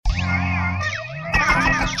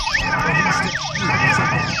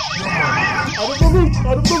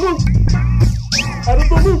Out of the loop! Out of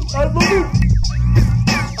the loop! Out of the loop!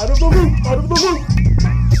 Out of the loop! Out of the loop!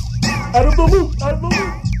 Out of the loop! Out of the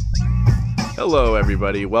loop! Hello,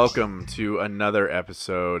 everybody. Welcome to another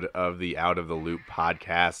episode of the Out of the Loop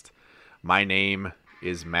podcast. My name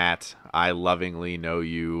is Matt. I lovingly know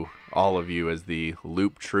you, all of you, as the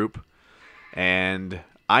Loop Troop. And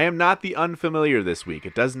I am not the unfamiliar this week.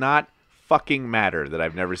 It does not fucking matter that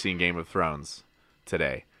I've never seen Game of Thrones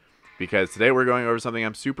today. Because today we're going over something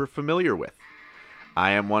I'm super familiar with.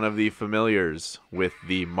 I am one of the familiars with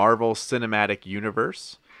the Marvel Cinematic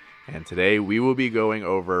Universe. And today we will be going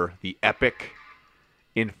over the epic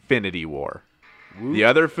Infinity War. Woot. The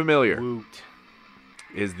other familiar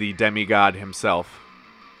is the demigod himself.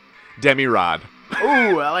 Demi-Rod.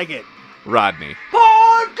 Ooh, I like it. Rodney.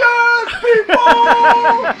 Podcast people!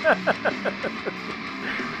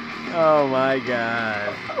 Oh my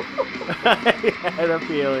god. I had a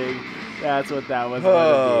feeling that's what that was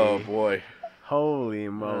going to be. Boy. Holy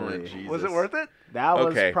moly. Was it worth it? That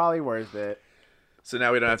was probably worth it. So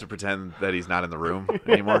now we don't have to pretend that he's not in the room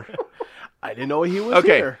anymore. I didn't know he was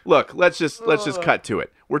here. Look, let's just cut to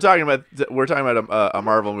it. We're talking about a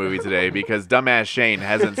Marvel movie today because dumbass Shane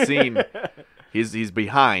hasn't seen. He's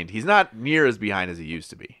behind. He's not near as behind as he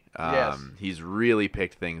used to be. Yes. He's really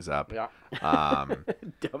picked things up. Yeah.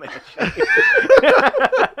 Dumbass Shane.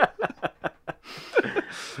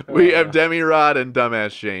 We have Demi-Rod and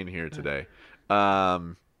dumbass Shane here today.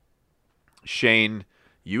 Shane,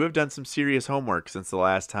 you have done some serious homework since the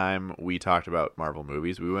last time we talked about Marvel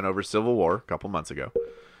movies. We went over Civil War a couple months ago.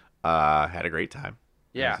 Had a great time.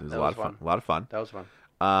 Yeah, it was a lot of fun. A lot of fun. That was fun.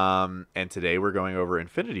 And today we're going over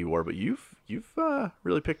Infinity War, but you've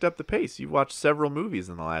really picked up the pace. You've watched several movies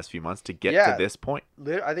in the last few months to get to this point.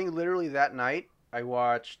 I think literally that night I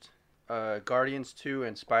watched Guardians 2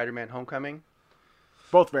 and Spider-Man Homecoming.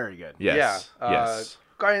 Both very good. Yes. Yeah. Yes.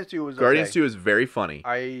 Guardians 2 was Guardians okay. 2 is very funny.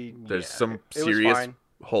 There's some serious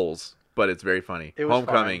holes, but it's very funny.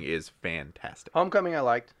 Homecoming is fantastic. Homecoming I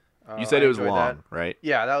liked. You said it was long, that. right?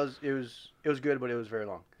 Yeah, it was good, but it was very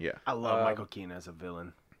long. Yeah. I love Michael Keaton as a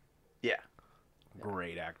villain. Yeah.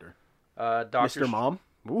 Great actor. Mr. Mom?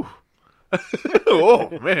 Ooh. Oh,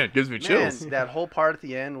 man, it gives me chills. Man, that whole part at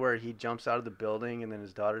the end where he jumps out of the building and then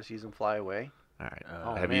his daughter sees him fly away. All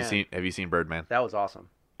right. Have you seen Birdman? That was awesome.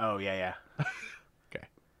 Oh, yeah. Okay.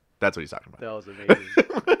 That's what he's talking about. That was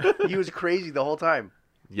amazing. He was crazy the whole time.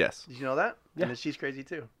 Yes. Did you know that? Yeah. And she's crazy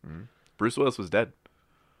too. Mm-hmm. Bruce Willis was dead.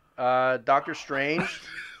 Doctor Strange.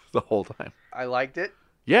 The whole time. I liked it.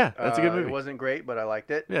 Yeah, that's a good movie. It wasn't great, but I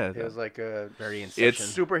liked it. Yeah. It was like a very Inception.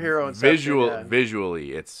 It's superhero Inception.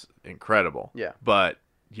 Visually, it's incredible. Yeah. But,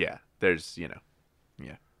 yeah, there's,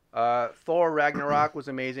 Thor Ragnarok was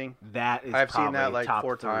amazing. That is I've seen that like top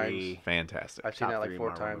 4 three. times. Fantastic. I've seen that like 4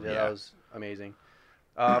 Marvel times. movies. Yeah, that was amazing.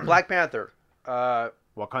 Black Panther.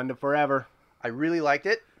 Wakanda Forever. I really liked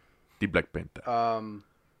it. The Black Panther.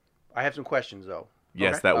 I have some questions though.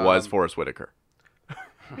 Yes, that was Forrest Whitaker.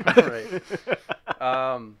 Right.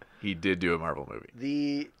 He did do a Marvel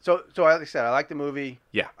movie. So like I said, I liked the movie.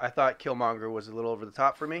 Yeah. I thought Killmonger was a little over the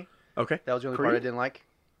top for me. Okay. That was the only part I didn't like.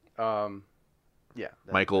 Yeah.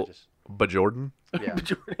 Michael B. Jordan. Yeah.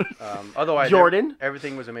 Otherwise, Jordan.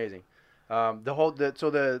 Everything was amazing.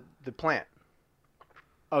 The plant.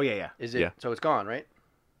 Oh yeah. Is it? Yeah. So it's gone, right?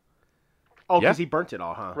 Oh, because he burnt it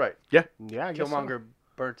all, huh? Right. Yeah. Yeah. I guess Killmonger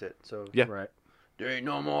burnt it. So yeah. Right. There ain't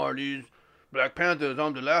no more of these Black Panthers.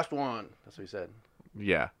 I'm the last one. That's what he said.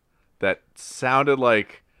 Yeah. That sounded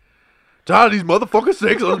like, these motherfucking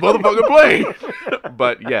snakes on this motherfucking plane.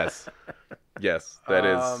 But yes, that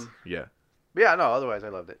is, yeah. But yeah, no, otherwise I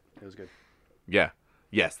loved it. It was good. Yeah.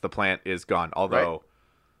 Yes, the plant is gone. Although,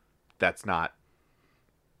 that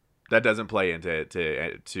doesn't play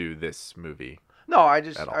into this movie. No, I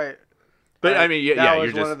just, at all. But I mean, yeah,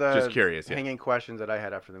 was you're one of the just curious. Yeah. hanging questions that I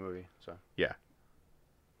had after the movie. So Yeah.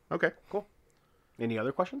 Okay, cool. Any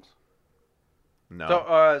other questions? No.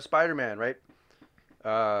 So, Spider-Man, right?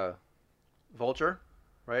 Vulture,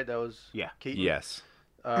 right? That was Keaton. Yes.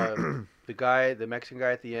 The Mexican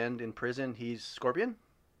guy at the end in prison, he's Scorpion,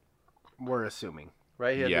 We're assuming.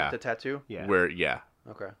 right? He had Yeah. the tattoo. Yeah.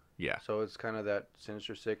 Okay. Yeah. So it's kind of that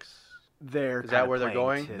Sinister Six. Is that where they're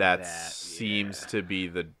going? That seems to be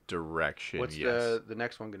the direction. What's yes. the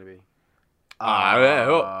next one going to be?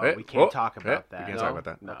 We can't talk about that. We can't talk about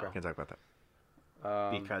that. No. Can't talk about that.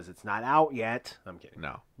 Because it's not out yet. I'm kidding.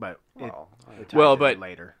 No. But it ties but in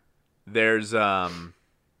later. There's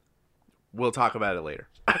we'll talk about it later.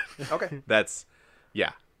 Okay. That's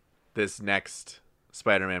this next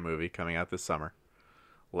Spider-Man movie coming out this summer.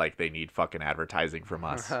 Like they need fucking advertising from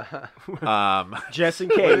us. Just in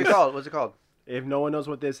What's case. it called? If no one knows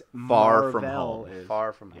what this Far From Marvel Home. is,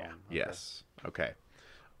 Far From Yeah. Home. Okay. Yes. Okay.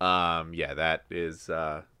 Yeah, that is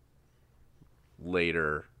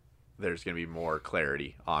later. There's going to be more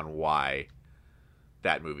clarity on why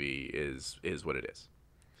that movie is what it is.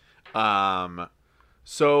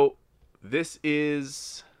 So this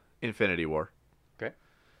is Infinity War. Okay.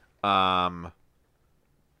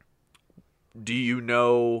 Do you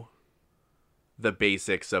know the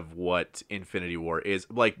basics of what Infinity War is?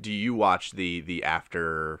 Like, do you watch the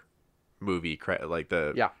after movie like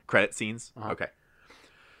the Yeah. credit scenes? Uh-huh. Okay.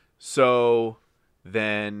 So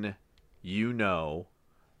then you know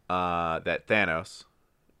that Thanos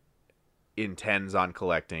intends on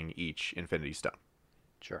collecting each Infinity Stone,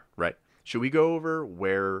 Sure. right? Should we go over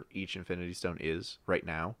where each Infinity Stone is right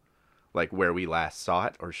now? Like where we last saw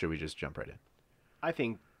it, or should we just jump right in? I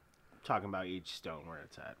think talking about each stone where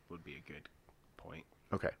it's at would be a good point.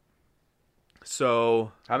 Okay.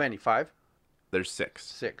 So How many? 5? there's 6.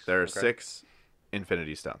 6. There are Okay. 6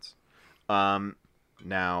 Infinity Stones.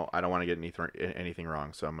 Now I don't want to get anything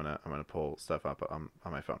wrong, so I'm gonna pull stuff up on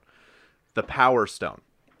my phone. The Power Stone,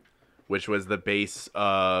 which was the base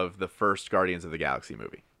of the first Guardians of the Galaxy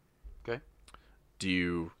movie. Okay. Do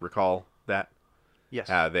you recall that? Yes.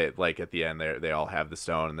 They like at the end they all have the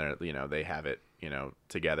stone and they have it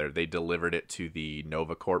together. They delivered it to the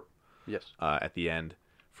Nova Corp Yes. at the end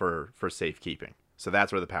for safekeeping. So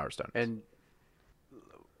that's where the Power Stone is. And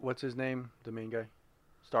what's his name? The main guy?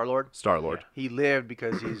 Star-Lord? Star-Lord. He lived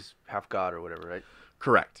because he's half god or whatever, right?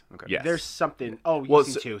 Correct. Okay. Yes. There's something. Oh, Well,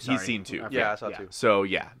 seen so- 2. he's Sorry. seen 2. Okay, Yeah, I saw 2. So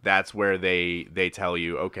yeah, that's where they tell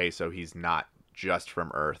you, okay, so he's not just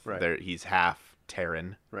from Earth. Right. He's half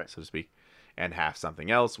Terran, Right. so to speak, and half something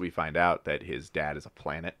else. We find out that his dad is a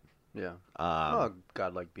planet. Yeah.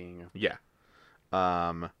 Godlike being. Yeah.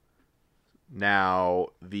 Now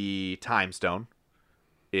the Time Stone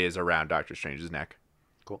is around Doctor Strange's neck.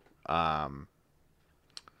 Cool.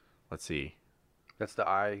 Let's see. That's the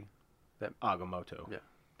eye. Agamotto. Yeah.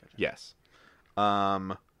 Yes.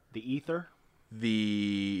 The ether.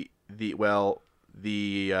 The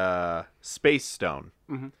Space Stone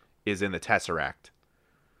Mhm. is in the Tesseract,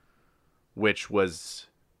 which was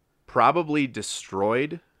probably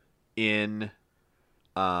destroyed in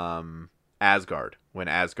Asgard when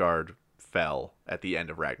Asgard fell at the end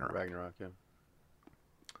of Ragnarok. Ragnarok, yeah.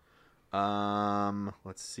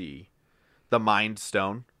 Let's see. The Mind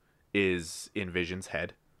Stone is in Vision's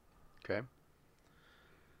head. Okay.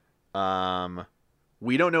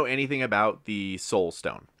 We don't know anything about the Soul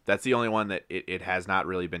Stone. That's the only one that it has not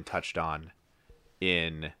really been touched on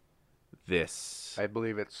in this. I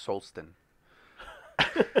believe it's Solston.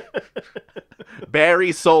 Barry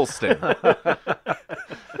Solston,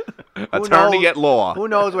 attorney knows? at law. Who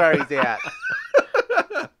knows where he's at?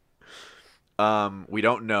 We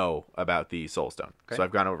don't know about the Soul Stone. Okay. So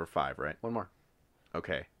I've gone over 5, right? One more.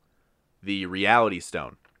 Okay. The Reality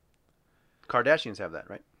Stone. Kardashians have that,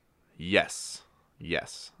 right? Yes.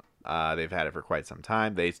 Yes. They've had it for quite some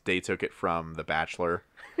time. They took it from The Bachelor,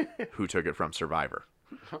 who took it from Survivor.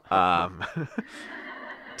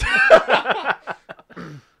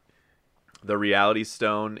 The Reality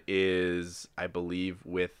Stone is, I believe,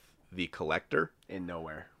 with the Collector In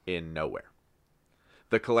nowhere. in Nowhere.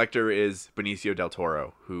 The Collector is Benicio del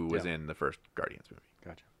Toro, who was Yeah. in the first Guardians movie.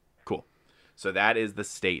 Gotcha. Cool. So that is the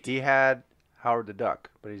state. He had Howard the Duck,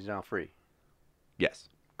 but he's now free. Yes.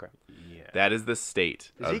 Okay. Yeah. That is the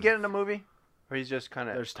state. Is he getting a movie? Or he's just kind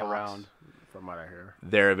of There's talks, around? from what I hear.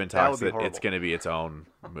 There have been That talks would be that it's horrible. going to be its own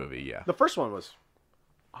movie, yeah. The first one was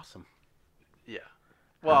awesome. Yeah.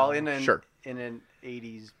 Well, in an Sure. in an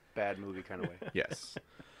 80s bad movie kind of way. Yes.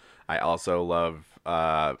 I also love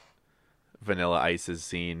Vanilla Ice's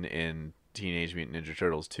scene in Teenage Mutant Ninja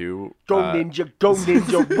Turtles 2. Go ninja, go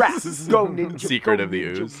ninja, rap. Go ninja, Secret go of the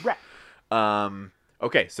ninja, Ooze. rap.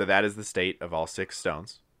 Okay, so that is the state of all 6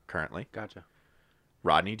 stones currently. Gotcha.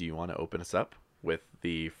 Rodney, do you want to open us up with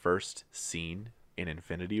the first scene in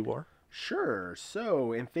Infinity War? Sure.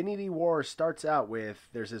 So Infinity War starts out with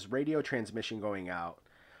there's this radio transmission going out,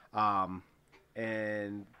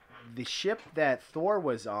 and the ship that Thor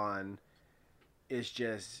was on is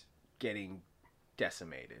just getting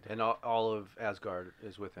decimated. And all of Asgard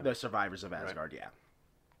is with him. The survivors of Asgard, yeah.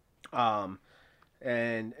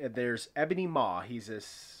 And there's Ebony Maw. He's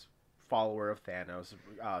this follower of Thanos,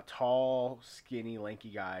 tall, skinny, lanky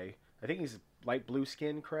guy. I think he's light blue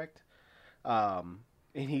skin, correct? And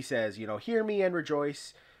he says, hear me and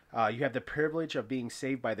rejoice. You have the privilege of being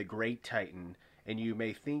saved by the great Titan, and you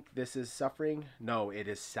may think this is suffering. No, it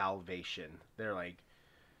is salvation. They're like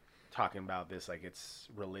talking about this like it's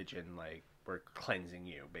religion, like we're cleansing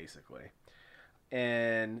you, basically.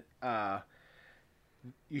 And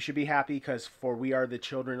You should be happy because for we are the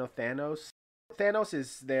children of Thanos. Thanos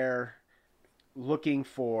is there looking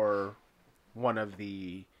for one of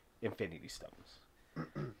the Infinity Stones.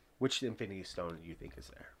 Which Infinity Stone do you think is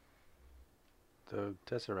there? The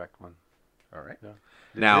Tesseract one. All right. Yeah.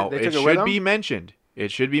 Now, They it took it with should be them? mentioned.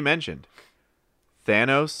 It should be mentioned.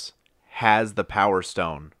 Thanos has the Power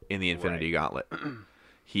Stone in the Infinity Gauntlet.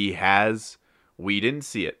 He has. We didn't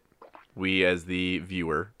see it. We, as the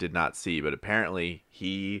viewer, did not see. But apparently,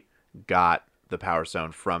 he got the Power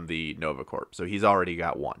Stone from the Nova Corp. So he's already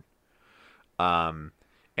got one.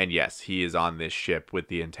 And yes, he is on this ship with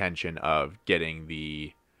the intention of getting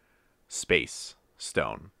the Space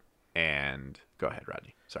Stone. And go ahead,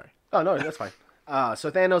 Rodney. Sorry. Oh no, that's fine.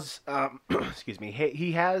 So Thanos, excuse me,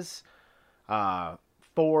 he has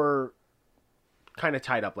Thor kind of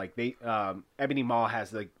tied up. Like they, Ebony Maw has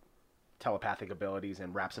the telepathic abilities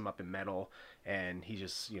and wraps him up in metal, and he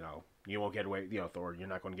just, you won't get away. Thor, you're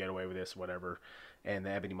not going to get away with this, whatever. And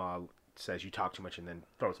the Ebony Maw says you talk too much, and then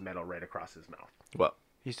throws metal right across his mouth. Well,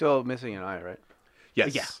 He's still missing an eye, right?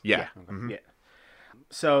 yes. Yeah. Yeah.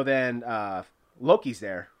 So then Loki's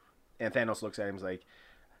there, and Thanos looks at him and is like,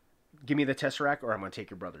 give me the Tesseract or I'm going to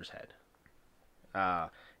take your brother's head.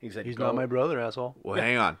 He said, He's "Go." not my brother, asshole. Well,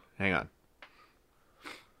 hang on.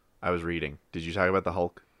 I was reading. Did you talk about the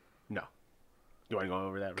Hulk? No. You want to go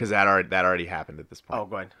over that? Because that already happened at this point. Oh,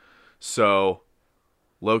 go ahead. So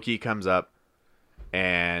Loki comes up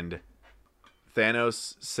and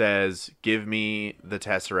Thanos says, give me the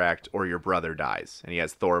Tesseract or your brother dies. And he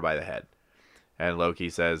has Thor by the head. And Loki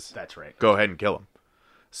says, That's right. go ahead and kill him.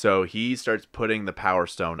 So he starts putting the Power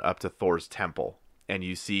Stone up to Thor's temple. And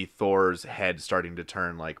you see Thor's head starting to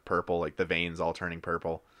turn like purple, like the veins all turning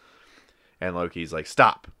purple. And Loki's like,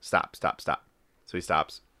 stop. So he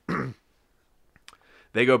stops.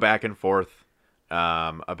 They go back and forth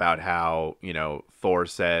about how, Thanos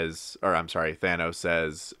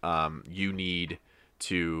says, you need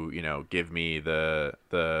to, give me the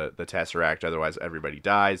Tesseract, otherwise everybody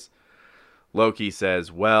dies. Loki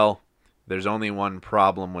says, well, there's only one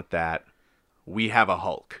problem with that. We have a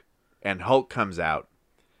Hulk. And Hulk comes out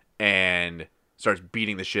and starts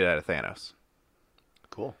beating the shit out of Thanos.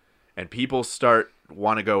 Cool. And people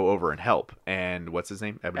want to go over and help. And what's his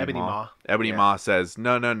name? Ebony Maw. Ebony Yeah. Maw says,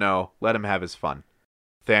 no, let him have his fun.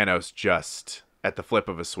 Thanos just, at the flip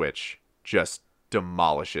of a switch, just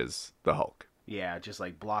demolishes the Hulk. Yeah, just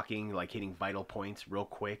like blocking, like hitting vital points real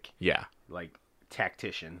quick, Yeah. like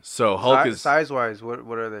tactician. So Hulk is Size-wise, what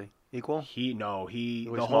are they? Equal? The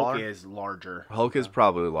Was Hulk smaller? is larger. Hulk is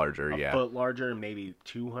probably larger, A yeah. foot larger and maybe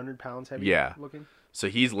 200 pounds heavy. Yeah. Looking. So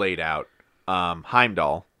he's laid out.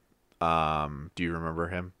 Heimdall, do you remember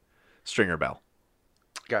him? Stringer Bell.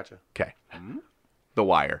 Gotcha. Okay. The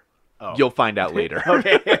Wire. Oh. You'll find out later.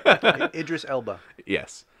 Okay. Idris Elba.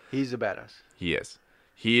 Yes, He's a badass. he is.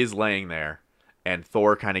 He is laying there, and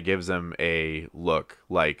Thor kind of gives him a look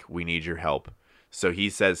like, we need your help. So he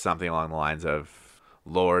says something along the lines of,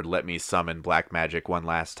 Lord, let me summon black magic one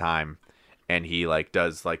last time. And he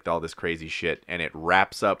does all this crazy shit, and it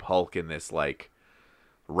wraps up Hulk in this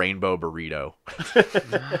rainbow burrito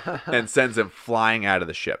and sends him flying out of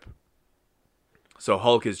the ship. So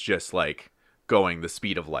Hulk is just going the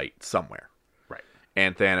speed of light somewhere. Right.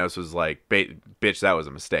 And Thanos was like, bitch, that was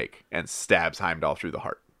a mistake, and stabs Heimdall through the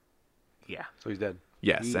heart. Yeah. So he's dead.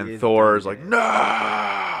 Yes, He and is Thor's dead. like,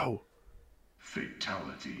 no!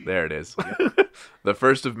 Fatality. There it is. The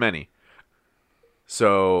first of many.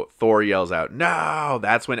 So Thor yells out, no!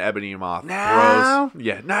 That's when Ebony Maw throws...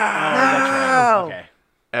 Yeah, no! Oh, that's right. Okay.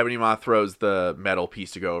 Ebony Maw throws the metal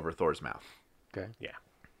piece to go over Thor's mouth. Okay. Yeah.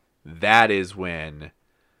 That is when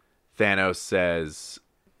Thanos says,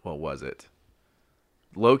 what was it?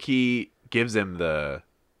 Loki gives him the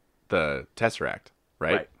Tesseract,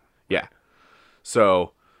 right? Right. Yeah.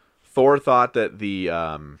 So Thor thought that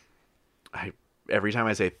every time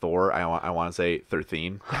I say Thor, I want to say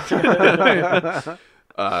 13.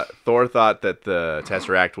 Thor thought that the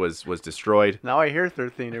Tesseract was destroyed. Now I hear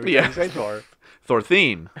 13 every Yeah. time you say Thor.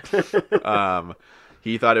 Thorthine.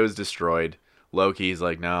 He thought it was destroyed. Loki's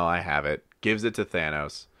like, no, I have it. Gives it to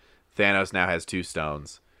Thanos. Thanos now has 2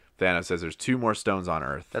 stones. Thanos says there's 2 more stones on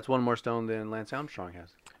Earth. That's one more stone than Lance Armstrong has.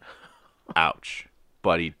 Ouch.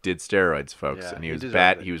 But he did steroids, folks, Yeah, and he he was deserved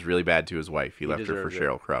bad. it. He was really bad to his wife. He left her for deserved it.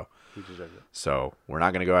 Cheryl Crow. He deserves it. So we're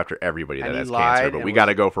not going to go after everybody that And he has lied cancer, but and we was- got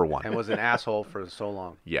to go for one. And was an asshole for so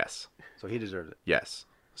long. Yes. So he deserved it. Yes.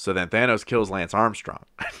 So then Thanos kills Lance Armstrong.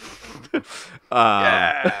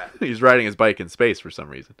 He's riding his bike in space for some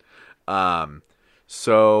reason.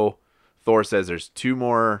 So Thor says there's 2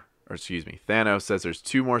 more, or excuse me, Thanos says there's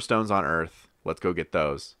 2 more stones on Earth. Let's go get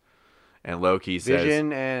those. And Loki says,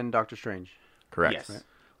 Vision and Doctor Strange. correct. Yes. Right.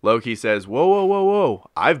 Loki says, whoa, whoa, whoa, whoa.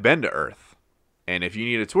 I've been to Earth. And if you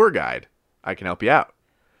need a tour guide, I can help you out.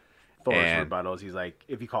 Thor's And- rebuttals. He's like,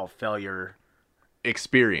 if you call failure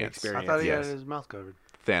Experience. I thought he Yes. had his mouth covered.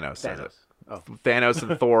 Thanos says Thanos. it. Thanos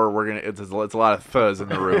and Thor, it's a lot of fuzz in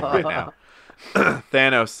the room right now.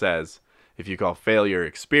 Thanos says, if you call failure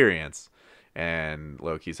experience, and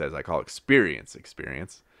Loki says, I call experience.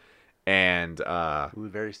 And Ooh,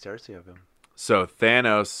 very Cersei of him. so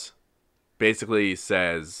Thanos basically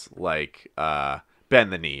says, like,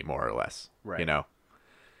 bend the knee, more or less. Right. You know?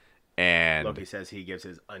 And Loki says he gives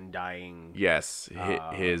his undying yes,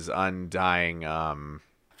 his undying,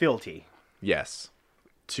 fealty. yes,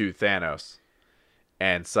 to Thanos.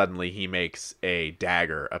 And suddenly he makes a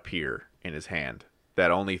dagger appear in his hand that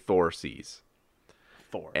only Thor sees.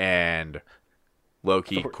 Thor. And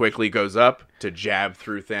Loki quickly goes up to jab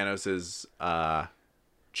through Thanos'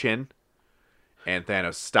 chin. And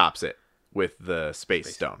Thanos stops it with the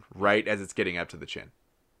Space Stone right as it's getting up to the chin.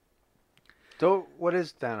 So, what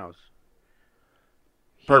is Thanos?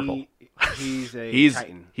 Purple. He's a He's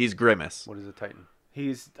Titan. he's Grimace. What is a Titan?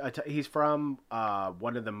 He's from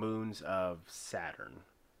one of the moons of Saturn.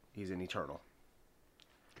 He's an Eternal.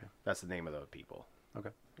 Okay. That's the name of the people. Okay.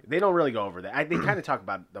 They don't really go over that. They kind of talk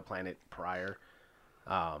about the planet prior,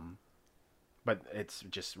 but it's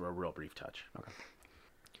just a real brief touch. Okay.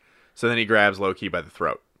 So then he grabs Loki by the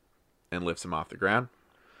throat and lifts him off the ground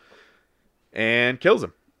and kills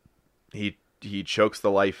him. He chokes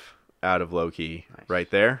the life out of Loki right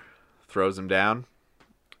there, throws him down,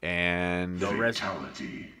 and No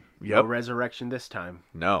yep, resurrection this time.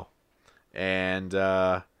 no, and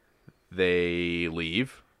they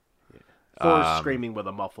leave. Thor's screaming with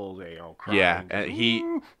a muffled, crying. Yeah,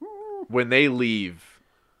 and when they leave,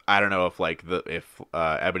 I don't know if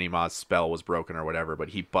Ebony Maw's spell was broken or whatever, but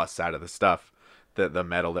he busts out of the stuff, the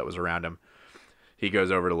metal that was around him. He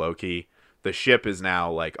goes over to Loki. The ship is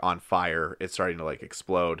now like on fire. It's starting to like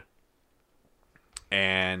explode,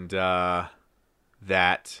 and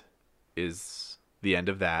that is the end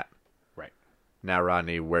of that. Right. Now,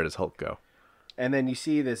 Rodney, where does Hulk go? And then you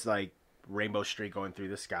see this like rainbow streak going through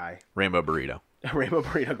the sky. Rainbow Burrito. Rainbow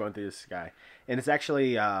burrito going through the sky, and it's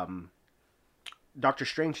actually Doctor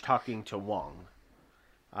Strange talking to Wong.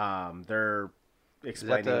 They're Is that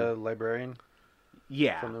explaining. the librarian?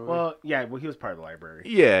 Yeah. from the movie? Well, he was part of the library.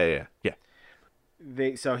 Yeah.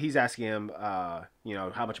 So he's asking him, how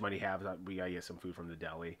much money he has. We gotta get some food from the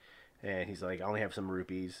deli, and he's like, I only have some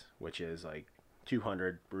rupees, which is like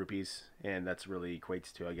 200 rupees, and that's really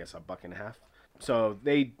equates to, I guess, $1.50. So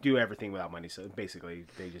they do everything without money. So basically,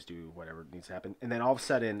 they just do whatever needs to happen, and then all of a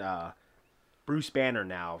sudden, Bruce Banner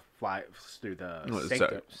now flies through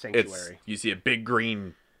the sanctuary. You see a big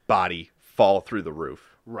green body fall through the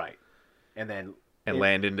roof. Right, and then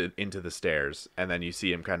Land into the stairs, and then you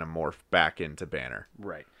see him kind of morph back into Banner.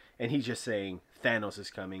 right, and he's just saying Thanos is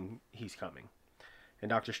coming. He's coming, and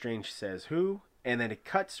Doctor Strange says who, and then it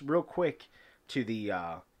cuts real quick to the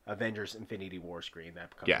Avengers Infinity War screen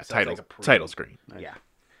that becomes Yeah, so it's like a title screen. Yeah,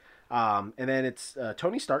 and then it's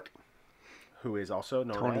Tony Stark, who is also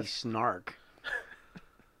known Tony as Snark.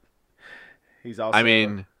 he's also. I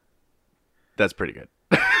mean, that's pretty good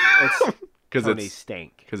it's because Tony it's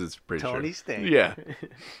Stank. because it's pretty Tony sure. Stank. Yeah,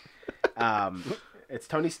 It's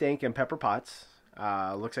Tony Stank and Pepper Potts.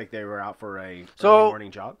 Looks like they were out for a So- early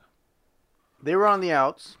morning jog. They were on the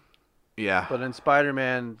outs, yeah. but in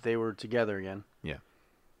Spider-Man, they were together again. Yeah.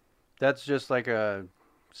 That's just like a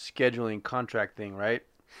scheduling contract thing, right?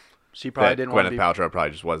 She probably didn't want Gwyneth to be Paltrow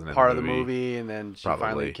probably just wasn't in part the of the movie, and then she Probably.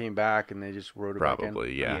 finally came back, and they just wrote it back in.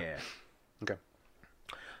 Probably, yeah. Okay.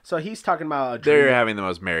 So he's talking about a dream. They're having the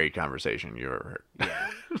most married conversation you ever heard.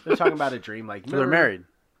 Yeah. They're talking about a dream. Like So they're married.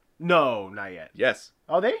 No, not yet. Yes.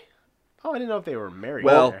 Oh, they? Oh, I didn't know if they were married.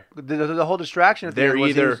 Well, there. The whole distraction at the They're end was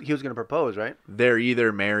either- he was going to propose, right? They're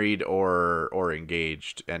either married or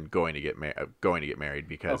engaged and going to get married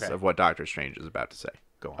because Okay. of what Doctor Strange is about to say.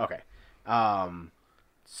 Go on. Okay.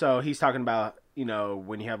 So he's talking about,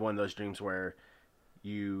 when you have one of those dreams where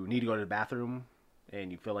you need to go to the bathroom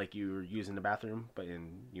and you feel like you're using the bathroom, but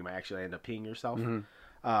you might actually end up peeing yourself.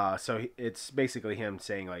 Mm-hmm. So it's basically him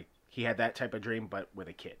saying, like, he had that type of dream, but with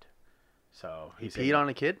a kid. So He peed on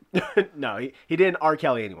a kid? No, he didn't R.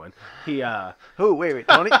 Kelly anyone. He, Who? Wait.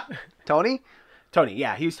 Tony? Tony? Tony,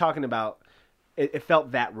 yeah, he was talking about, it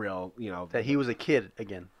felt that real, That he was a kid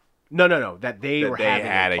again. No, that they That were they having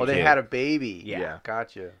had a a Oh, they kid. had a baby. Yeah.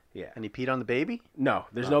 Gotcha. Yeah. And he peed on the baby? No,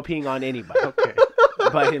 there's no peeing on anybody. Okay.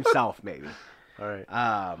 But himself, maybe. All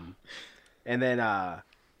right. And then I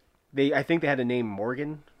think they had a name.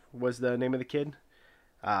 Morgan was the name of the kid.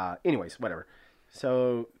 Anyways, whatever.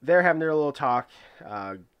 So they're having their little talk.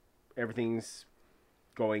 Everything's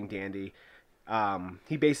going dandy.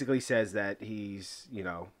 He basically says that he's,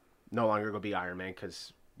 no longer going to be Iron Man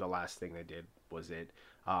because the last thing they did was it.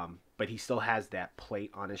 But he still has that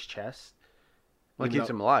plate on his chest. Well, it Even keeps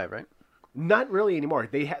though- him alive, right? Not really anymore.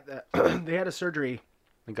 They had they had a surgery,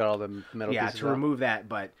 And got all the metal pieces to out? remove that,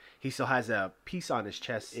 but he still has a piece on his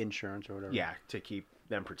chest. Insurance or whatever. Yeah, to keep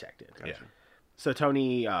them protected. Yeah. So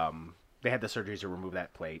Tony, they had the surgery to remove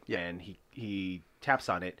that plate, Yeah. and he taps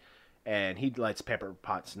on it, and he lets Pepper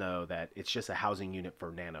Potts know that it's just a housing unit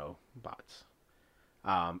for nanobots.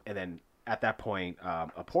 And then at that point,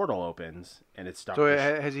 a portal opens, and it's So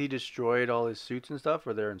Dr. has he destroyed all his suits and stuff,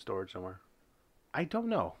 or they're in storage somewhere? I don't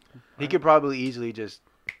know. He could probably easily just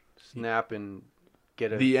snap and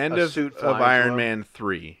get The end a of suit flying to Iron him. Man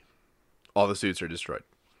 3, all the suits are destroyed.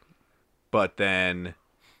 But then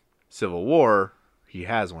Civil War, he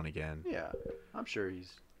has one again. Yeah, I'm sure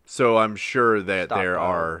he's. So I'm sure that there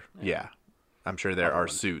Stockpile. are, Yeah. I'm sure there Other are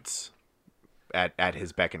ones. suits at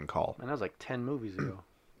his beck and call. Man, that was like 10 movies ago.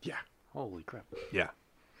 Yeah. Holy crap! Yeah.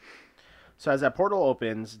 So as that portal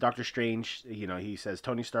opens, Doctor Strange, he says,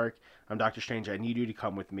 "Tony Stark, I'm Doctor Strange. I need you to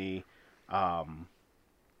come with me."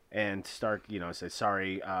 And Stark, says,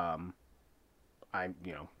 "Sorry, I'm,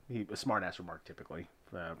 a smart ass remark typically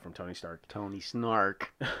from Tony Stark." Tony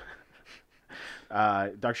Snark.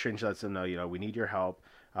 Doctor Strange lets him know, we need your help.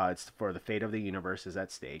 It's for the fate of the universe is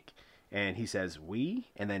at stake. And he says, "We,"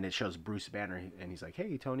 and then it shows Bruce Banner, and he's like,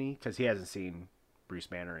 "Hey, Tony," because he hasn't seen Bruce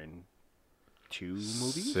Banner in 2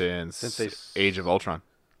 movies. Since they Age of Ultron.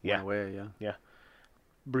 Yeah. Went away, yeah.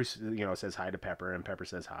 Bruce, says hi to Pepper, and Pepper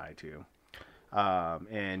says hi too.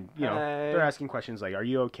 And Hi. they're asking questions like, "Are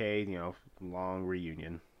you okay?" Long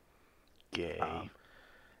reunion. Gay.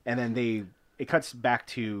 And then it cuts back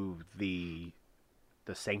to the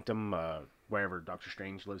sanctum, wherever Doctor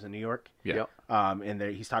Strange lives in New York. Yeah. Yep. And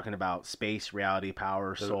he's talking about space, reality,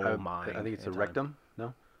 power, soul, mind. I think it's a and time. rectum.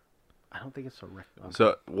 No. I don't think it's a rectum.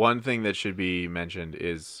 So one thing that should be mentioned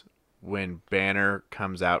is when Banner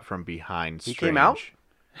comes out from behind He Strange. came out?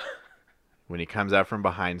 When he comes out from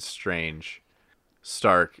behind Strange,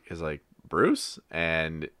 Stark is like, "Bruce?"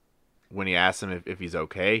 And when he asks him if he's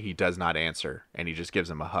okay, he does not answer, and he just gives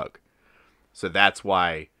him a hug. So that's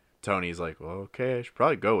why Tony's like, "Well, okay, I should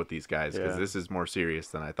probably go with these guys because Yeah. this is more serious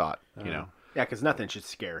than I thought." Yeah, because nothing should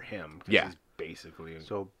scare him. 'Cause Yeah. he's basically.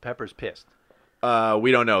 So Pepper's pissed.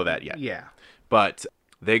 We don't know that yet. Yeah. But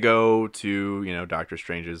they go to, Doctor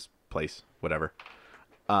Strange's place, whatever.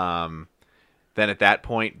 Then at that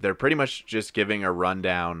point, they're pretty much just giving a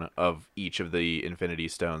rundown of each of the Infinity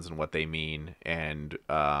Stones and what they mean and,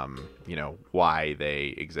 why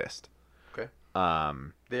they exist. Okay.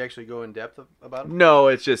 They actually go in depth about it. No,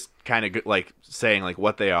 it's just kind of like saying like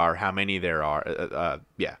what they are, how many there are.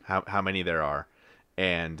 How many there are.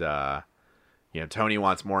 And, Tony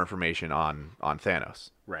wants more information on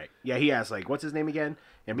Thanos. Right. Yeah, he asks, like, what's his name again?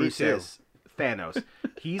 And Me Bruce too. says, Thanos.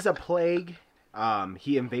 He's a plague.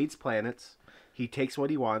 He invades planets. He takes what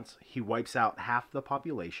he wants. He wipes out half the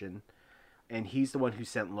population. And he's the one who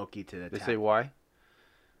sent Loki to attack. They say why?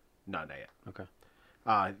 No, not yet. Okay.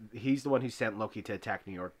 He's the one who sent Loki to attack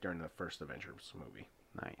New York during the first Avengers movie.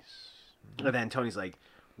 Nice. And then Tony's like,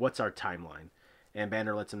 what's our timeline? And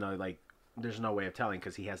Banner lets him know, like, there's no way of telling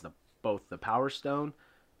because he has both the Power Stone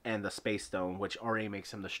and the Space Stone, which already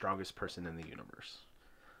makes him the strongest person in the universe.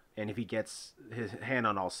 And if he gets his hand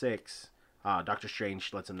on all 6, Doctor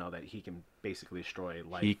Strange lets him know that he can basically destroy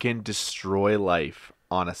life. He can destroy life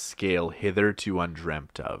on a scale hitherto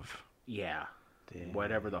undreamt of. Yeah. Damn.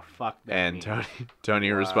 Whatever the fuck that And means. Tony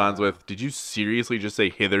responds with, "Did you seriously just say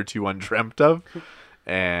hitherto undreamt of?"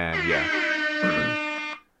 And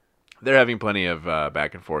yeah. They're having plenty of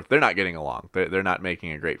back and forth. They're not getting along. They're not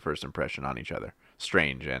making a great first impression on each other.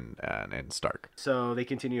 Strange and Stark. So they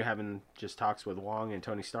continue having just talks with Wong and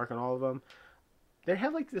Tony Stark and all of them. They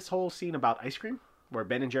have like this whole scene about ice cream where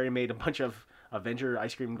Ben and Jerry made a bunch of Avenger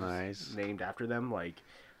ice cream Nice. named after them, like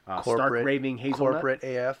Stark Corporate- raving hazelnut. Corporate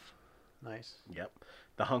AF. Nice. Yep.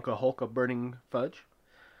 The Hunka Hulk of burning fudge.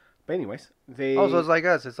 But anyways, they Oh, so it's like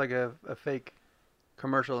us. It's like a fake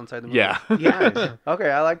commercial inside the movie. Yeah. yeah. Okay,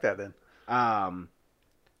 I like that then.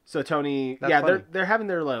 So Tony, That's yeah, funny. they're having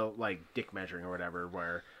their little like dick measuring or whatever,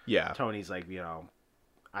 where Yeah. Tony's like,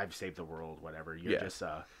 I've saved the world, whatever. You're Yeah. just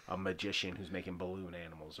a magician who's making balloon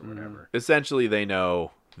animals or whatever. Essentially, they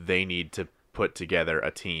know they need to put together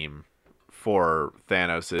a team for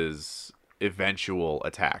Thanos's eventual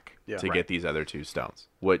attack Yeah. to Right. get these other 2 stones.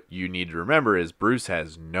 What you need to remember is Bruce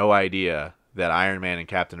has no idea that Iron Man and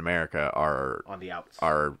Captain America are On the outs.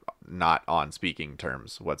 not on speaking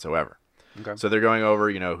terms whatsoever. Okay. So they're going over,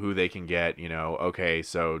 who they can get, okay,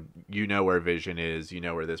 so where Vision is,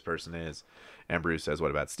 where this person is. And Bruce says,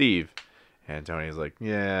 what about Steve? And Tony's like,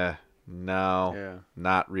 yeah, no,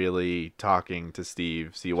 not really talking to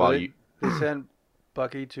Steve. See, So they sent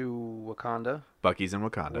Bucky to Wakanda. Bucky's in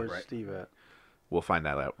Wakanda. Where's Steve at? We'll find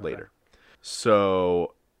that out later.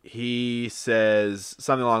 So he says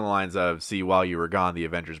something along the lines of, see, while you were gone, the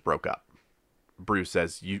Avengers broke up. Bruce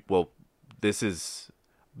says, this is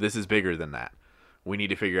bigger than that. We need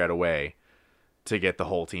to figure out a way to get the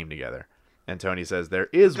whole team together. And Tony says, Gotta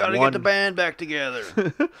get the band back together.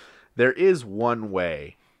 There is one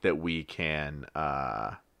way that we can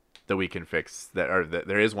fix that, or that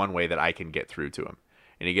there is one way that I can get through to him.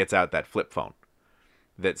 And he gets out that flip phone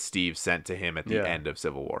that Steve sent to him at the end of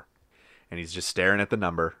Civil War. And he's just staring at the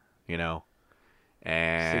number,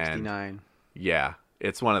 and 69. Yeah,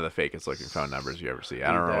 it's one of the fakest looking phone numbers you ever see.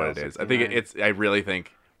 I don't know what it is. I think 69. I really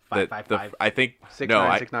think that 555. I think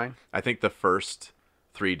 6969. I think the first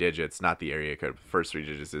 3 digits, not the area code, the first 3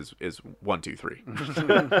 digits is 1, 2, 3.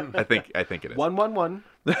 I think it is 111.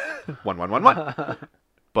 1111.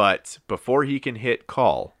 But before he can hit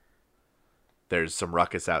call, there's some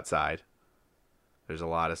ruckus outside. There's a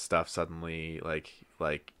lot of stuff suddenly, like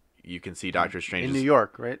you can see Doctor Strange's... In New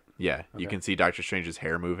York, right? Yeah, you can see Doctor Strange's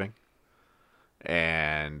hair moving.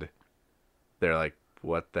 And they're like,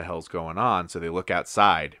 what the hell's going on? So they look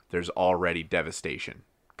outside. There's already devastation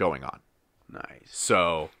going on. Nice.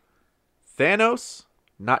 So Thanos,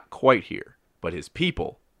 not quite here, but his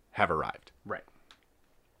people have arrived. Right.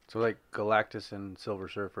 So like Galactus and Silver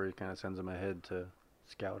Surfer, he kind of sends them ahead to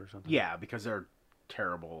scout or something. Yeah, because they're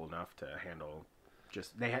terrible enough to handle.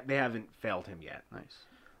 Just they haven't failed him yet.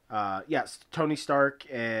 Nice. Yes, Tony Stark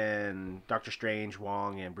and Doctor Strange,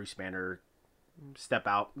 Wong, and Bruce Banner step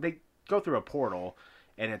out. They go through a portal,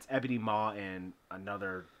 and it's Ebony Maw and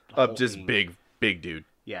another Just hulking- big dude.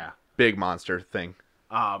 Yeah. Big monster thing.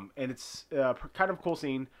 And it's kind of a cool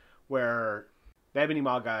scene where the Ebony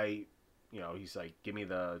Maw guy, he's like, give me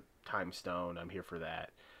the time stone. I'm here for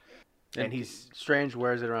that. And he's... Strange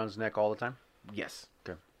wears it around his neck all the time? Yes.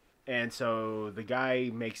 Okay. And so the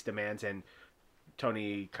guy makes demands, and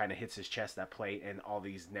Tony kind of hits his chest, that plate, and all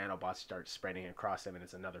these nanobots start spreading across him, and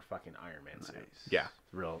it's another fucking Iron Man suit. Yeah.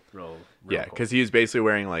 Real Yeah, cool. because he was basically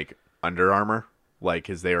wearing like Under Armour, like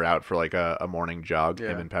because they were out for like a morning jog,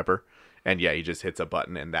 him Yeah. and Pepper. And yeah, he just hits a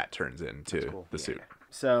button and that turns into cool. the suit.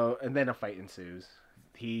 So, and then a fight ensues.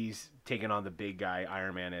 He's taking on the big guy,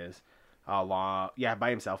 Iron Man is, by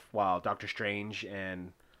himself, while Doctor Strange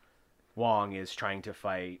and Wong is trying to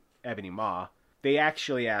fight Ebony Maw. They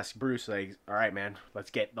actually ask Bruce, like, all right, man,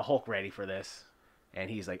 let's get the Hulk ready for this. And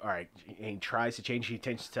he's like, all right. And he tries to change. He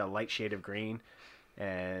changes to a light shade of green.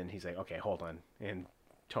 And he's like, okay, hold on. And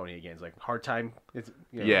Tony again is like, hard time. It's,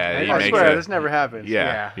 Yeah, he I makes swear, a- this never happens.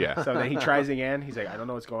 Yeah. So then he tries again. He's like, I don't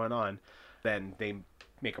know what's going on. Then they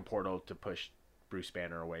make a portal to push Bruce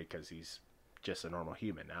Banner away because he's just a normal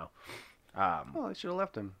human now. Well, they should have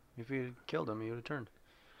left him. If he had killed him, he would have turned.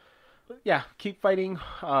 Yeah, keep fighting.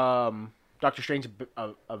 Doctor Strange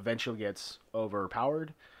eventually gets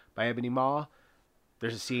overpowered by Ebony Maw.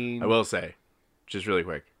 There's a scene. I will say, just really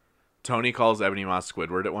quick, Tony calls Ebony Maw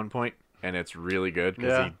Squidward at one point, and it's really good because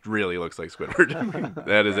Yeah. he really looks like Squidward.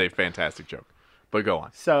 That is a fantastic joke. But go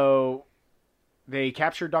on. So they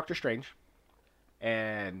capture Doctor Strange,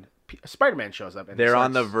 and Spider-Man shows up. And They're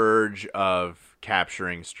on the starts- verge of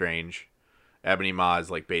capturing Strange. Ebony Maw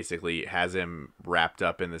is like basically has him wrapped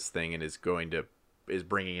up in this thing and is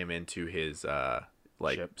bringing him into his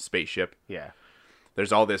Ship. spaceship. Yeah.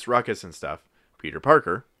 There's all this ruckus and stuff. Peter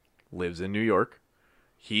Parker lives in New York.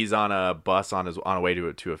 He's on a bus on a way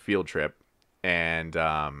to a field trip, and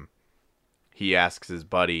he asks his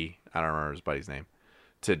buddy, I don't remember his buddy's name,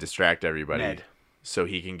 to distract everybody Ned. so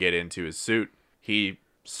he can get into his suit. He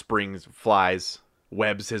flies,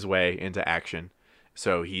 webs his way into action.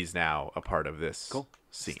 So he's now a part of this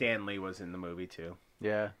scene. Stan Lee was in the movie too.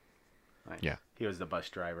 Yeah. Nice. Yeah. He was the bus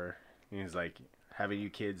driver. He was like, haven't you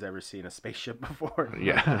kids ever seen a spaceship before?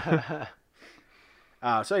 Yeah.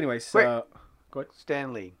 So anyways, Wait. go ahead.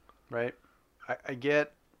 Stan Lee, right? I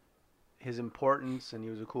get his importance, and he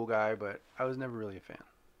was a cool guy, but I was never really a fan.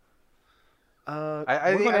 We're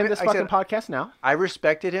I going to end this I fucking said- podcast now. I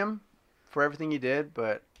respected him for everything he did,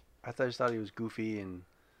 but I just thought he was goofy, and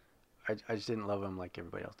I just didn't love him like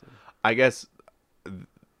everybody else did. I guess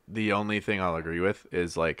the only thing I'll agree with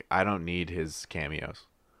is like I don't need his cameos.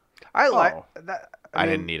 I like Oh. that. I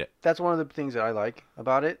mean, didn't need it. That's one of the things that I like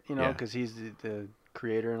about it, Yeah. because he's the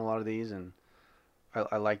creator in a lot of these, and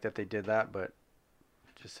I like that they did that, but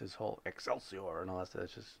just his whole Excelsior and all that stuff,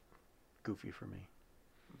 it's just goofy for me.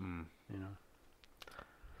 You know,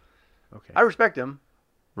 Okay. I respect him.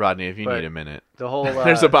 Rodney, if you But need a minute, The whole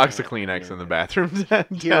there's a box of Kleenex in the bathroom. down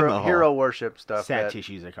the hall. hero worship stuff Sad that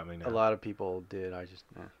tissues are coming a down. lot of people did. I just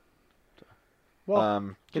Well,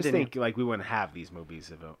 just continue. think like we wouldn't have these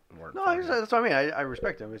movies if it weren't. no, for him. that's what I mean. I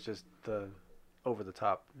respect him. It's just the over the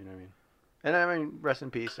top. You know what I mean? And I mean, rest in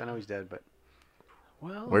peace. I know he's dead, but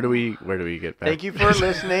Well, Where do we get back? thank you for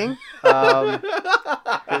listening.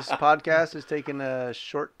 This podcast is taking a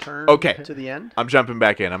short turn Okay. to the end. I'm jumping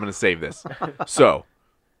back in. I'm going to save this. So,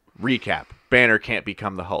 recap. Banner can't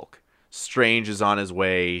become the Hulk. Strange is on his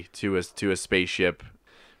way to a spaceship,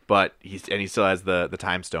 but he still has the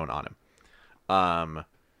time stone on him.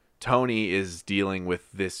 Tony is dealing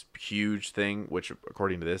with this huge thing, which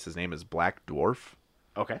according to this, his name is Black Dwarf.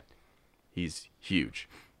 Okay. He's huge.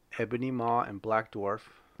 Ebony Maw and Black Dwarf.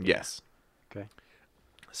 Yes. Okay.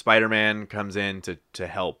 Spider-Man comes in to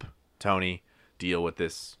help Tony deal with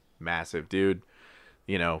this massive dude.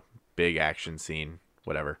 You know, big action scene,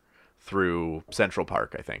 whatever, through Central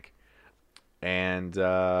Park, I think. And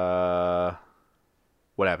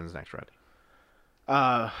what happens next, Red?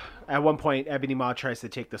 At one point, Ebony Maw tries to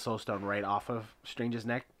take the Soul Stone right off of Strange's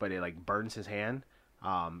neck, but it like burns his hand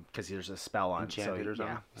because there's a spell on it. Enchanted or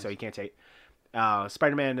something? So he can't take.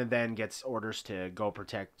 Spider-Man then gets orders to go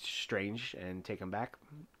protect Strange and take him back.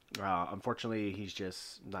 Unfortunately, he's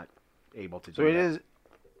just not able to do So it that. is.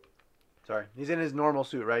 Sorry, he's in his normal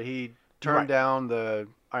suit, right? He turned Right. down the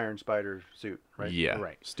Iron Spider suit, right? Yeah,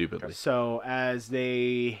 Right. stupidly. So as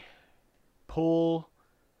they pull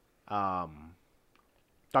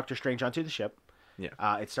Doctor Strange onto the ship,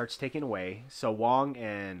 Yeah. it starts taking away. So Wong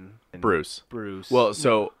and Bruce. Bruce. Well,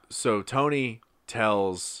 so Tony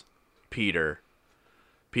tells Peter's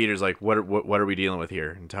like, what are we dealing with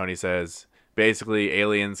here? And Tony says, basically,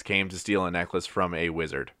 aliens came to steal a necklace from a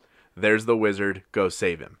wizard. There's the wizard. Go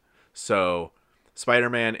save him. So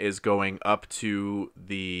Spider-Man is going up to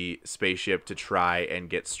the spaceship to try and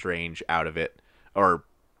get Strange out of it, or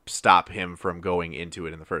stop him from going into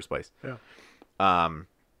it in the first place. Yeah.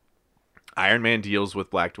 Iron Man deals with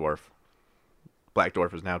Black Dwarf. Black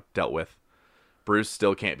Dwarf is now dealt with. Bruce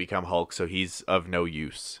still can't become Hulk, so he's of no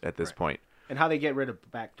use at this point. And how they get rid of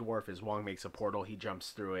Black Dwarf is Wong makes a portal, he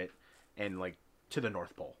jumps through it, and like to the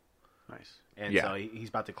North Pole. Nice. And Yeah. so he's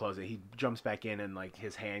about to close it. He jumps back in, and like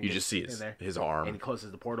his hand. You gets just see in there, his arm. and he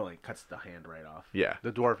closes the portal and cuts the hand right off. Yeah.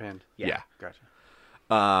 The dwarf hand. Yeah. Gotcha.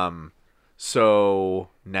 So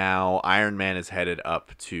now Iron Man is headed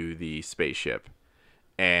up to the spaceship,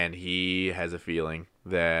 and he has a feeling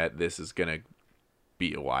that this is gonna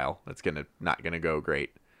be a while. It's not gonna go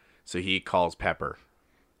great. So he calls Pepper.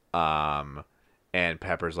 And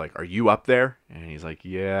Pepper's like, "Are you up there?" And he's like,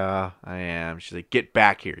 "Yeah, I am." She's like, Get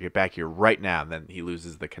back here right now." And then he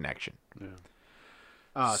loses the connection.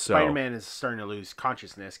 So- Spider-Man is starting to lose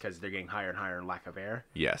consciousness because they're getting higher and higher in lack of air.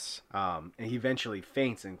 Yes, And he eventually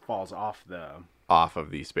faints and falls off the. off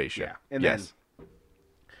of the spaceship. Yeah, and yes, then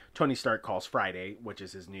Tony Stark calls Friday, which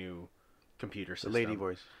is his new computer The system. lady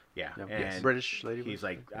voice. Yeah, Yep. and British lady he's voice.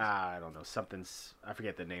 like, I don't know, something's. I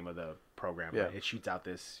forget the name of the program. Yeah. But it shoots out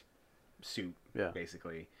this suit, Yeah.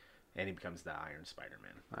 basically, and he becomes the Iron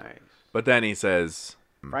Spider-Man. Nice. but then he says,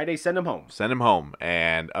 Friday, send him home. "Send him home,"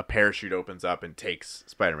 and a parachute opens up and takes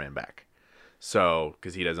Spider-Man back. So,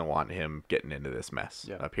 because he doesn't want him getting into this mess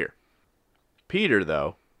Yeah. up here. Peter,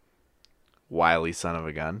 though, wily son of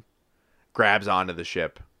a gun, grabs onto the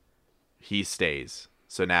ship. He stays.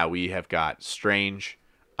 So now we have got Strange,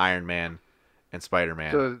 Iron Man, and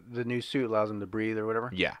Spider-Man. So the new suit allows him to breathe or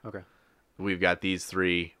whatever? Yeah. Okay. We've got these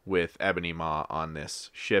three with Ebony Maw on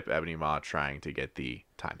this ship. Ebony Maw trying to get the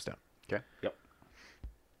time stone. Okay. Yep.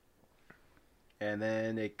 And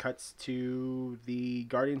then it cuts to the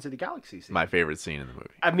Guardians of the Galaxy scene. My favorite scene in the movie.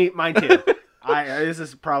 I mean, mine too. This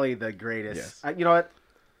is probably the greatest. Yes. You know what?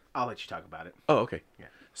 I'll let you talk about it. Oh, okay. Yeah.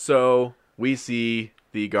 So we see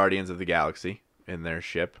the Guardians of the Galaxy in their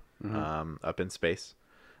ship up in space.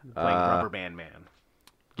 Playing Rubber Band Man.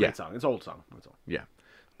 Great yeah. song. It's an old song. That's all. Yeah.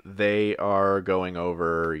 They are going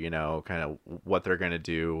over, kind of what they're going to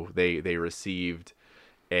do. They received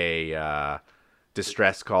a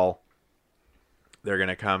distress call. They're going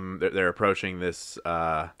to come. They're approaching this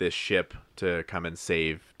ship to come and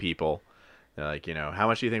save people. They're like, how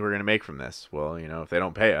much do you think we're going to make from this? Well, if they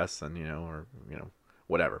don't pay us, then, or,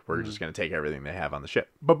 whatever. We're just going to take everything they have on the ship.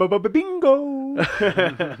 Bingo!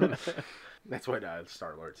 That's what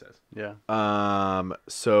Star-Lord says. Yeah.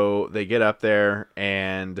 So they get up there,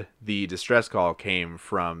 and the distress call came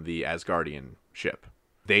from the Asgardian ship.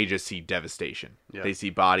 They just see devastation. Yeah. They see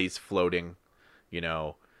bodies floating,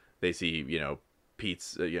 they see,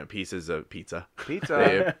 pizza, pieces of pizza.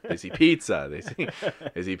 Pizza. They see pizza.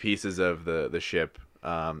 They see pieces of the ship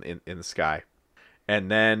in the sky,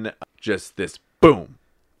 and then just this boom,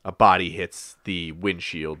 a body hits the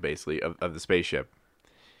windshield basically of the spaceship,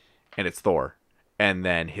 and it's Thor, and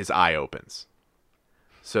then his eye opens.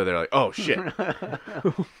 So they're like, "Oh shit,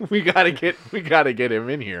 we gotta get him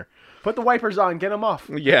in here." Put the wipers on. Get him off.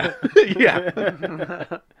 Yeah, yeah.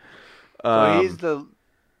 So he's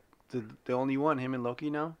the only one. Him and Loki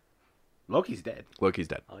now. Loki's dead. Loki's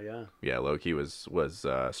dead. Oh yeah. Yeah, Loki was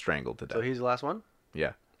strangled to death. So he's the last one.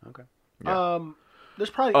 Yeah. Okay. Yeah. There's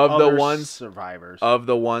probably Of the other ones- survivors. Of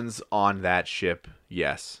the ones on that ship,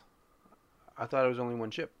 yes. I thought it was only one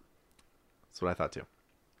ship. That's what I thought too.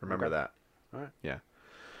 Remember Okay. that. All right. Yeah.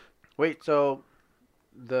 Wait. So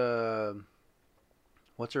the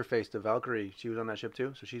what's her face? The Valkyrie. She was on that ship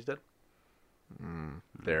too. So she's dead.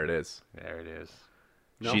 There it is. There it is.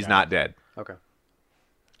 No? She's not dead. Okay.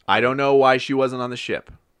 I don't know why she wasn't on the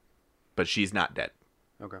ship, but she's not dead.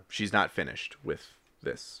 Okay. She's not finished with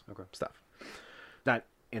this Okay. stuff. Not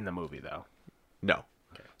in the movie though. No.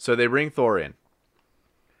 So they bring Thor in.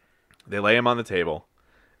 They lay him on the table,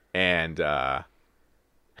 and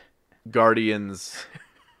Guardians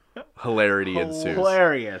hilarity ensues.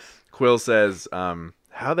 Hilarious. Quill says,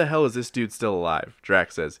 how the hell is this dude still alive?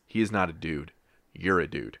 Drax says, he is not a dude. You're a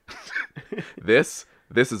dude. This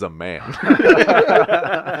is a man.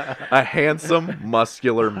 A handsome,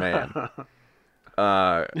 muscular man.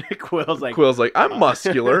 Quill's like, I'm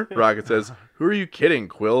muscular. Rocket says, who are you kidding,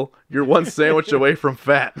 Quill? You're one sandwich away from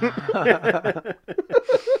fat.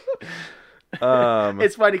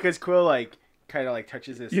 it's funny because Quill like kind of like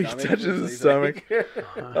touches his He stomach. touches so his he's stomach.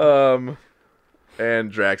 like-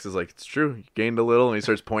 And Drax is like, it's true. You gained a little. And he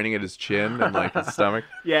starts pointing at his chin and like his stomach.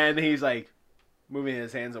 yeah, and he's like moving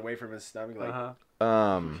his hands away from his stomach. Like,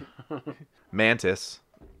 Mantis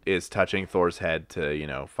is touching Thor's head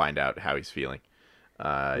to, find out how he's feeling.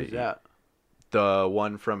 Who's that? The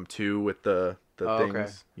one from 2 with the Oh, things.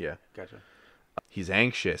 okay. Yeah. Gotcha. He's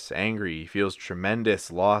anxious, angry. He feels tremendous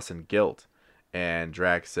loss and guilt. And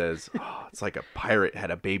Drax says, oh, it's like a pirate had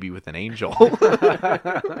a baby with an angel.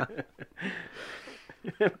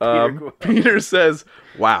 Peter says,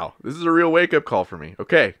 wow, this is a real wake-up call for me.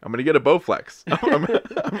 Okay, I'm going to get a Bowflex.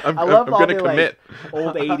 I'm I love all going to the commit. like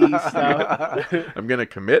old 80s stuff. I'm going to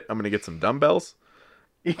commit. I'm going to get some dumbbells.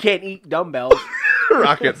 You can't eat dumbbells.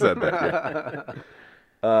 Rocket said that.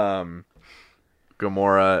 Yeah.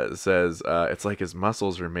 Gamora says, it's like his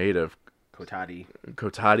muscles are made of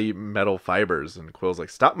Kotati metal fibers. And Quill's like,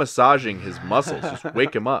 stop massaging his muscles. Just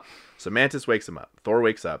wake him up. So Mantis wakes him up. Thor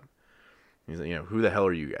wakes up. He's like, who the hell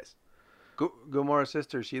are you guys? Gamora's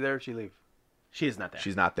sister. Is she there? Or she leave? She is not there.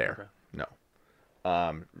 She's not there. No.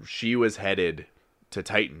 She was headed to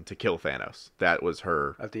Titan to kill Thanos. That was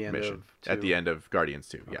her At the end mission. of At 2. the end of Guardians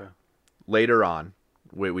 2, yeah. Okay. Later on,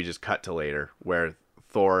 we just cut to later, where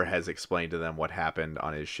Thor has explained to them what happened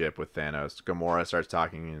on his ship with Thanos. Gamora starts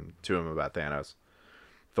talking to him about Thanos.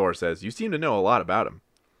 Thor says, you seem to know a lot about him.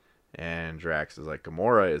 And Drax is like,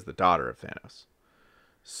 Gamora is the daughter of Thanos.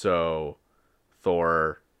 So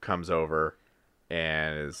Thor comes over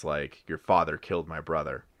and is like, your father killed my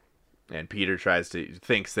brother. And Peter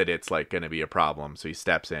thinks that it's like going to be a problem. So he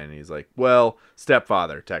steps in and he's like, well,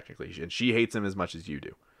 stepfather, technically. And she hates him as much as you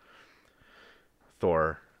do.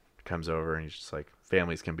 Thor comes over and he's just like,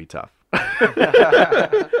 families can be tough.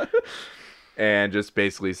 And just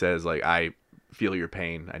basically says, like, I feel your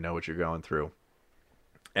pain. I know what you're going through.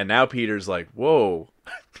 And now Peter's like, whoa,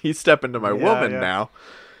 he's stepping to my woman now.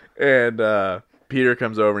 And Peter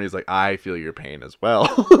comes over and he's like, I feel your pain as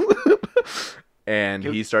well. And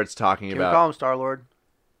he starts talking Can about... we call him Star-Lord?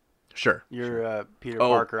 Sure. You're Peter Oh,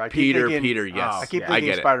 Parker. I keep thinking, Peter, yes. I keep I thinking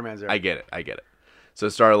get it. Spider-Man's there. I get it. So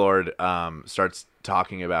Star-Lord starts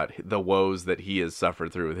talking about the woes that he has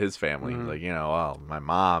suffered through with his family. Mm-hmm. Like, well, my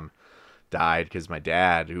mom died because my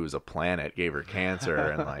dad, who was a planet, gave her cancer.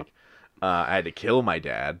 And, like, I had to kill my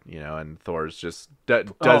dad, and Thor's just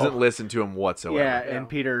doesn't listen to him whatsoever. Yeah,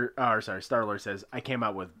 and Star-Lord says, I came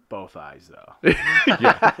out with both eyes, though.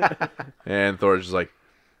 Yeah. And Thor's just like,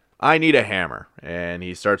 I need a hammer. And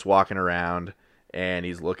he starts walking around and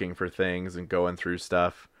he's looking for things and going through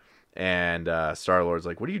stuff. And Star-Lord's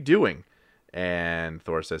like, what are you doing? And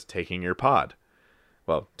Thor says, taking your pod.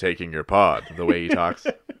 Well, taking your pod, the way he talks.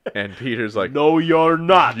 And Peter's like, No, you're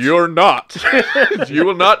not. you're not. You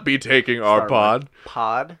will not be taking our pod.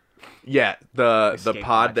 Pod? Yeah, the Escape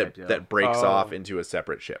pod project, yeah. that breaks Oh. off into a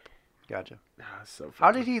separate ship. Gotcha. So How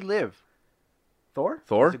funny. did he live? Thor?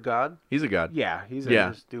 Thor? He's a god? He's a god. Yeah, he's Yeah.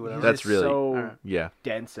 Just do He's whatever. That's just really- so Alright. Yeah.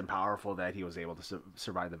 dense and powerful that he was able to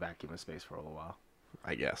survive the vacuum of space for a little while.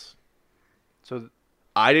 I guess. So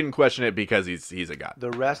I didn't question it because he's a god.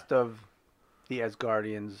 the rest of the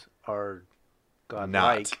Asgardians are godlike.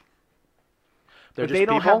 Not. They're But just they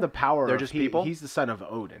don't people? have the power. They're of- just he- people? He's the son of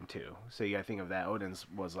Odin too, so you got to think of that. Odin's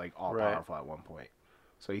was like all Right. powerful at one point,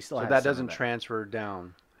 so he still So has that some of doesn't transfer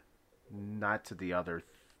down. Not to the other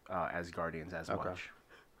Asgardians as Okay. much.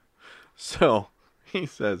 So he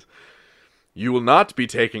says, "You will not be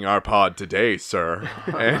taking our pod today, sir."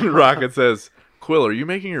 And Rocket says, "Quill, are you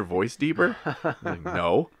making your voice deeper?" I'm like,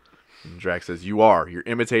 no. And Drax says, "You are. You're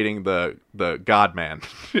imitating the God Man.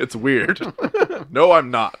 It's weird." No,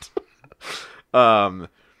 I'm not.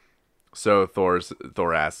 So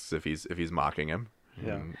Thor asks if he's mocking him.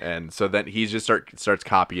 Yeah. And so then he just starts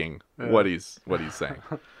copying what he's saying.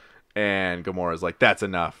 And Gamora's like, "That's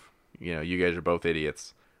enough. You know, you guys are both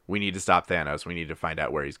idiots. We need to stop Thanos. We need to find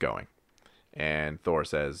out where he's going." And Thor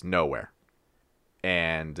says, "Nowhere."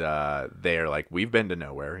 And they're like, "We've been to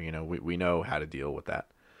nowhere. You know, we know how to deal with that."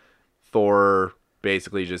 Thor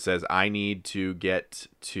basically just says, "I need to get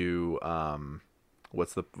to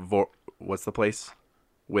what's the place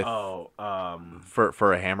with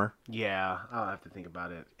for a hammer? Yeah, I'll have to think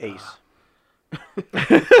about it. Ace.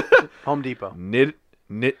 Home Depot. Nidavellir.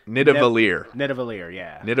 Nidavellir,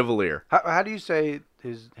 yeah. Nidavellir. How do you say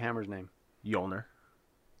his hammer's name? Yolner.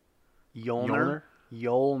 Yolner?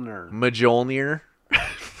 Yolner. Mjolnir.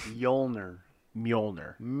 Yolner.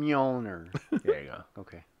 Mjolnir. Mjolnir. There you go.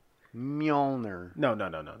 Okay. Mjolnir. No.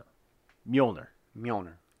 Mjolnir.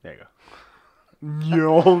 Mjolnir. There you go.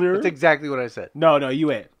 Mjolnir? That's exactly what I said. No, you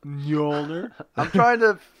went. Mjolnir? I'm trying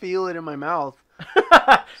to feel it in my mouth.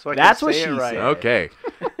 So I That's can what say she it right. said.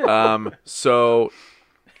 Okay. So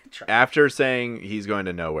after saying he's going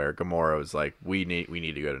to nowhere, Gamora was like, we need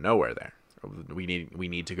to go to nowhere there. We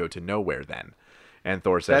need to go to nowhere then. And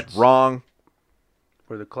Thor says, That's- "Wrong."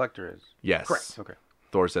 Where the collector is. Yes. Correct. Okay.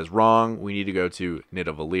 Thor says, "Wrong. We need to go to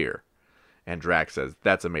Nidavellir." And Drax says,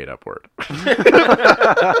 "That's a made-up word."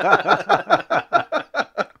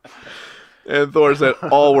 And Thor said,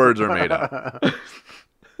 "All words are made up."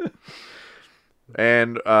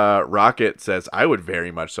 And Rocket says, "I would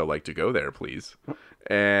very much so like to go there, please."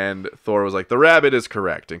 And Thor was like, "The rabbit is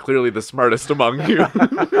correct, and clearly the smartest among you."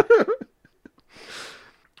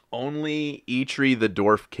 "Only Eitri the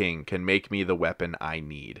Dwarf King can make me the weapon I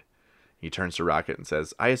need." He turns to Rocket and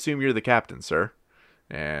says, "I assume you're the captain, sir."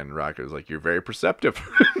 And Rocket is like, "You're very perceptive."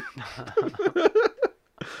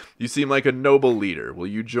 "You seem like a noble leader. Will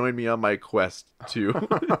you join me on my quest to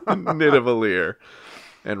Nidavellir?"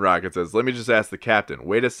 And Rocket says, "Let me just ask the captain.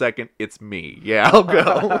 Wait a second, it's me. Yeah, I'll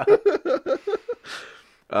go."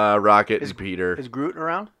 Rocket and Peter. Is Groot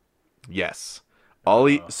around? Yes.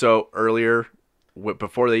 So earlier,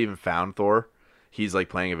 before they even found Thor, he's like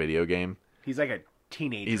playing a video game. He's like a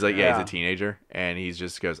teenager. He's like, Yeah. he's a teenager, and he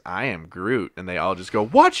just goes, "I am Groot," and they all just go,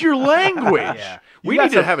 "Watch your language." Yeah. We You got need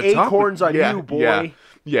to some have a talk. acorns on you, boy.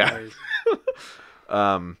 Yeah.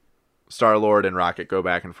 Star-Lord and Rocket go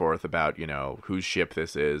back and forth about, whose ship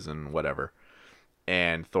this is and whatever.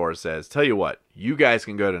 And Thor says, "Tell you what, you guys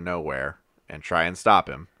can go to nowhere and try and stop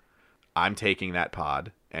him. I'm taking that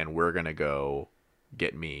pod, and we're going to go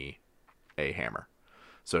get me a hammer."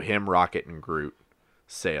 So him, Rocket, and Groot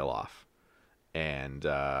sail off. And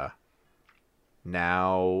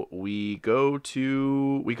now we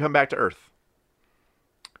come back to Earth.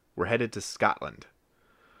 We're headed to Scotland.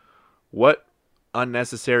 What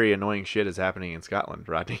unnecessary, annoying shit is happening in Scotland,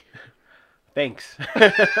 Rodney? Thanks.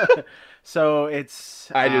 So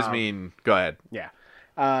it's... I just mean, go ahead. Yeah.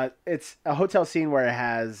 It's a hotel scene where it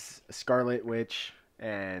has Scarlet Witch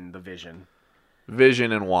and the Vision.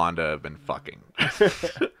 Vision and Wanda have been fucking.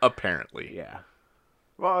 Apparently. Yeah.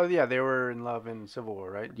 Well, yeah, they were in love in Civil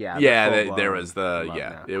War, right? Yeah. Yeah, they're full-blown there was love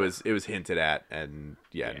now. it was hinted at, and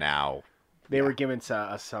now. They were given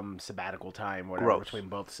some sabbatical time, whatever, Gross. between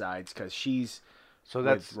both sides, because she's So with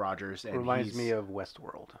that's Rogers and reminds he's... me of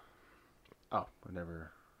Westworld. Oh, I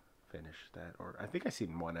never finished that, or I think I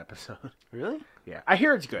seen one episode. Really? Yeah, I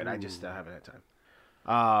hear it's good. I just haven't had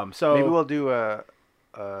time. So Maybe we'll do a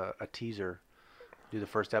teaser, do the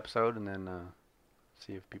first episode, and then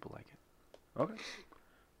see if people like it. okay,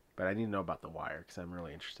 but I need to know about The Wire because I'm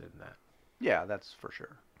really interested in that. Yeah, that's for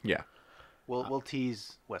sure. Yeah. We'll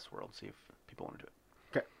tease Westworld, see if people want to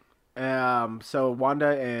do it. Okay. So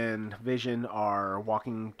Wanda and Vision are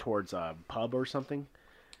walking towards a pub or something.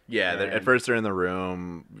 Yeah, And- at first they're in the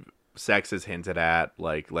room. Sex is hinted at,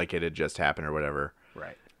 like it had just happened or whatever.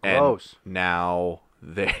 Right. And Gross. now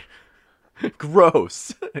they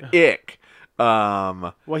gross. Ick.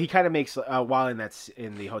 Well, he kind of makes while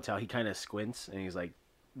in the hotel, he kind of squints and he's like,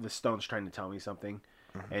 "The stone's trying to tell me something."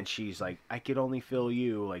 and she's like, I could only feel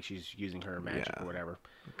you, like she's using her magic Yeah. or whatever.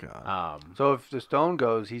 God. So if the stone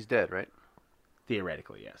goes, he's dead, right?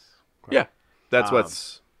 Theoretically, yes. Yeah. That's Um,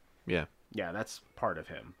 what's. Yeah. Yeah, that's part of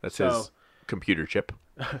him. That's so, his computer chip.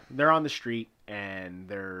 they're on the street and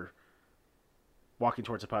they're walking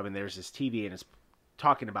towards a pub, and there's this TV, and it's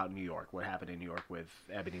talking about New York, what happened in New York with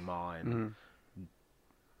Ebony Maw and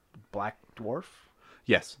Black Dwarf.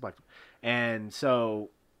 Yes. And so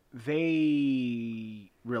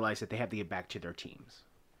they realize that they have to get back to their teams.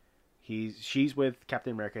 She's with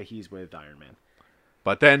Captain America, he's with Iron Man.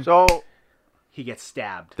 But then So He gets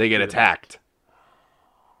stabbed. they get through the back attacked.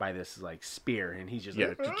 by this like spear, and he's just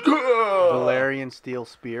Yeah. like, Valerian steel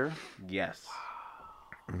spear. yes,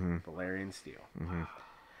 Valerian steel.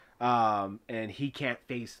 Mm-hmm. And he can't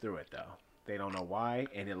phase through it though. They don't know why,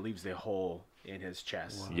 and it leaves the hole in his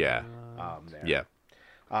chest. Yeah. There.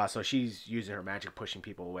 Yeah. So she's using her magic, pushing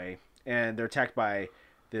people away, and they're attacked by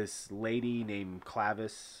this lady named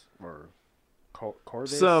Clavis or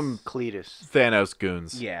Corvus. Some Cletus. Thanos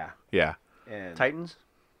goons. Yeah. Yeah. And Titans.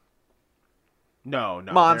 No.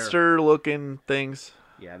 Monster looking things.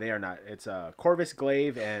 Yeah, they are not. It's Corvus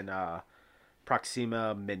Glaive and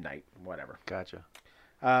Proxima Midnight, whatever. Gotcha.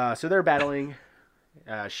 So they're battling.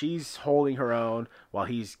 She's holding her own while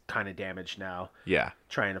he's kind of damaged now, Yeah.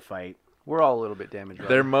 trying to fight. We're all a little bit damaged. Right?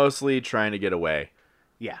 They're mostly trying to get away,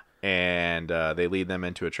 Yeah. and they lead them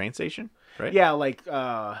into a train station, right? Yeah, like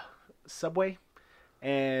Subway.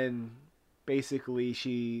 And basically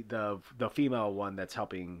the female one that's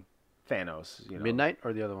helping Thanos, you know. Midnight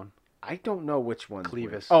or the other one? I don't know which one.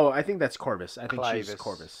 Clevis. Oh, I think that's Corvus. I think she's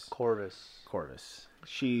Clivis. Corvus. Corvus.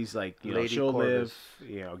 She's like, you know, Lady she'll Corvus. live,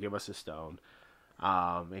 you know, give us a stone.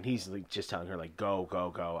 And he's like just telling her like, go.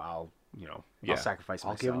 I'll, you know, Yeah. I'll sacrifice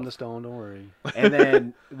I'll myself. give him the stone. Don't worry. And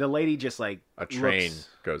then the lady just like A train looks-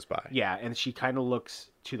 goes by. yeah, and she kind of looks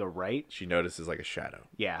to the right. She notices like a shadow.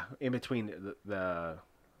 Yeah, in between the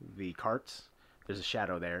carts, there's a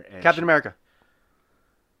shadow there. And Captain America.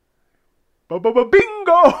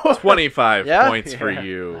 Bingo! 25 Yeah? points for Yeah.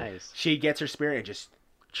 you. Nice. She gets her spear and just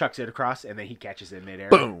chucks it across, and then he catches it in midair.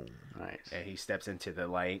 Boom. Nice. And he steps into the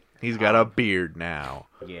light. He's got a beard now.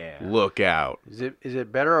 Yeah. Look out. Is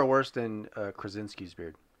it better or worse than Krasinski's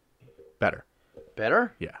beard? Better.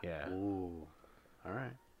 Better? Yeah. Yeah. Ooh. All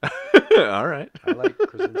right. All right. I like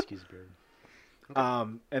Krasinski's beard.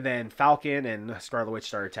 And then Falcon and Scarlet Witch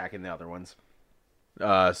start attacking the other ones.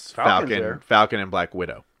 there. Falcon and Black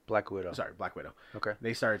Widow. Black Widow. Sorry, Black Widow. Okay.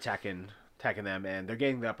 They start attacking them, and they're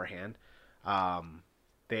getting the upper hand.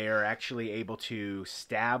 They are actually able to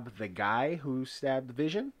stab the guy who stabbed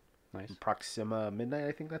Vision. Nice. Proxima Midnight,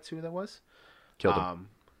 I think that's who that was. Killed him.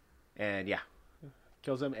 And yeah,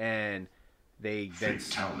 kills him, and they then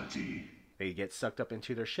they get sucked up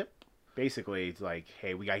into their ship. Basically, it's like,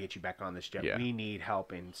 hey, we gotta get you back on this jet. Yeah. We need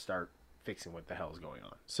help and start fixing what the hell is going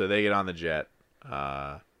on. So they get on the jet.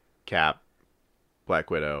 Cap, Black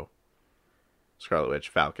Widow, Scarlet Witch,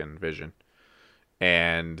 Falcon, Vision.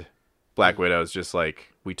 And Black Widow's just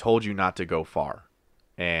like, we told you not to go far.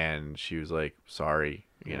 And she was like, sorry,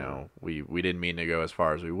 you know, we didn't mean to go as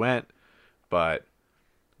far as we went, but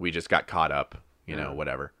we just got caught up, you know,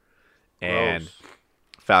 whatever. And Gross.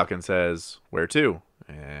 Falcon says, where to?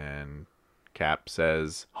 And Cap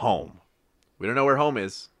says, home. We don't know where home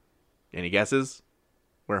is. Any guesses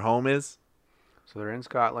where home is? So they're in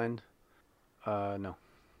Scotland. No.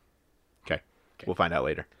 Okay. We'll find out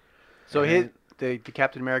later. So And- the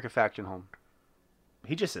Captain America faction home.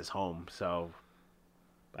 He just says home, so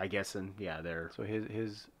I guess, and yeah, their So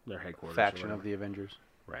his headquarters. or faction of whatever. the Avengers.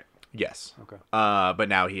 Right. Yes. Okay. But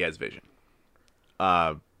now he has Vision.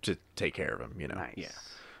 To take care of him, you know. Nice.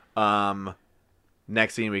 Yeah.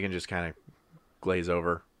 Next scene we can just kind of glaze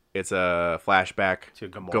over. It's a flashback To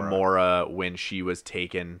Gamora. Gamora when she was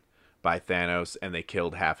taken by Thanos and they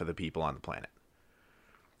killed half of the people on the planet.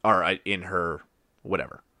 Or in her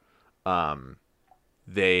whatever.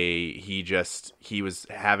 He was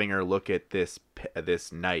having her look at this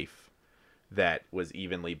knife that was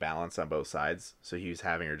evenly balanced on both sides. So he was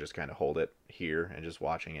having her just kind of hold it here and just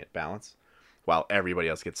watching it balance while everybody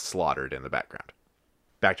else gets slaughtered in the background.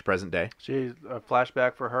 Back to present day. She a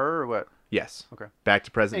flashback for her or what? Yes. Okay. Back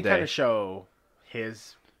to present And day. kind of show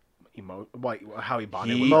his how he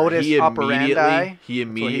bonded he, with Modus he operandi? immediately, he That's what he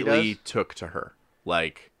immediately does? took to her.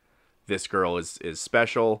 Like, this girl is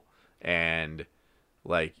special, and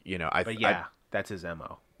like, you know, But yeah, that's his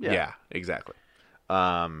MO. yeah, exactly.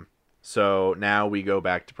 So now we go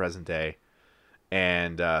back to present day,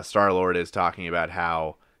 and Star-Lord is talking about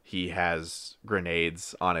how he has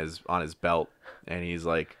grenades on his belt, and he's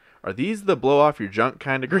like, are these the blow off your junk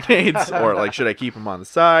kind of grenades, or like should I keep them on the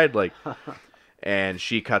side? Like, and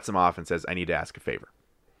she cuts him off and says, I need to ask a favor.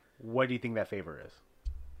 What do you think that favor is?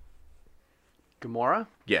 Gamora?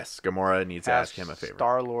 Yes, Gamora needs to ask him a favor.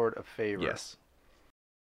 Star-Lord a favor. Yes.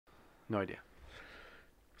 No idea.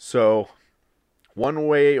 So, one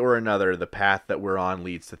way or another, the path that we're on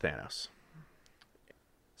leads to Thanos.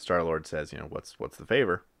 Star-Lord says, what's the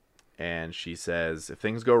favor? And she says, if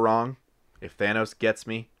things go wrong, if Thanos gets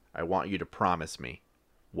me, I want you to promise me.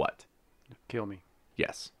 What? Kill me.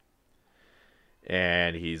 Yes.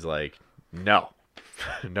 And he's like, no.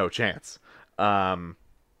 No chance.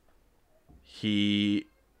 She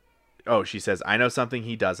says, I know something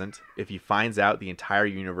he doesn't. If he finds out, the entire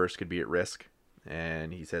universe could be at risk.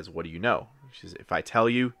 And he says, what do you know? She says, if I tell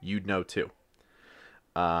you, you'd know too.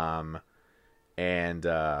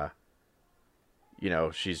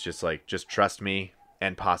 She's just like, just trust me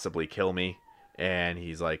and possibly kill me. And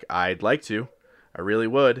he's like, I'd like to. I really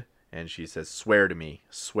would. And she says, swear to me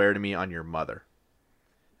on your mother.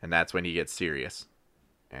 And that's when he gets serious.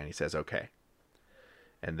 And he says, okay.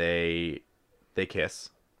 And they kiss.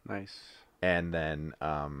 Nice. And then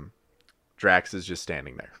Drax is just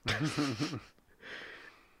standing there.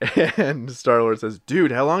 And Star-Lord says,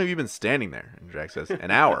 dude, how long have you been standing there? And Drax says, an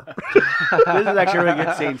hour. This is actually a really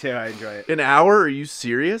good scene, too. I enjoy it. An hour? Are you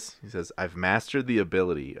serious? He says, I've mastered the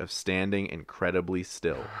ability of standing incredibly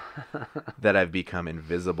still, that I've become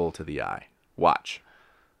invisible to the eye. Watch.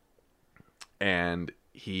 And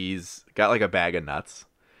he's got like a bag of nuts,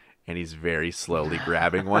 and he's very slowly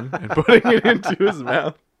grabbing one and putting it into his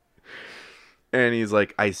mouth. And he's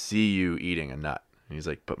like, I see you eating a nut. And he's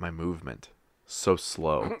like, but my movement, so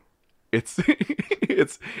slow. It's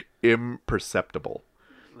imperceptible.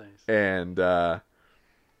 Nice. And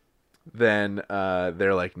then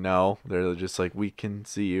they're like, no. They're just like, we can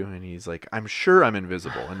see you. And he's like, I'm sure I'm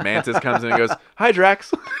invisible. And Mantis comes in and goes, hi,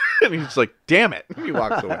 Drax. And he's just like, damn it. And he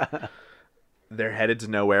walks away. They're headed to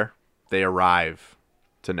nowhere. They arrive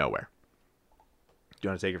to nowhere. Do you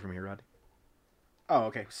want to take it from here, Rodney? Oh,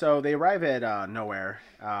 okay. So they arrive at nowhere,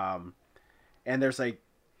 and there's like,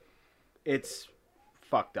 it's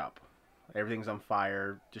fucked up. Everything's on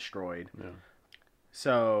fire, destroyed. Yeah.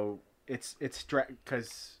 So it's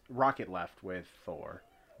because Rocket left with Thor.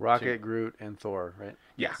 Rocket, Groot, and Thor, right?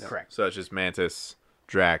 Yeah, correct. So it's just Mantis,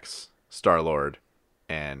 Drax, Star-Lord,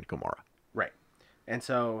 and Gamora. Right. And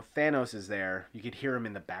so Thanos is there. You could hear him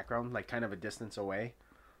in the background, like kind of a distance away.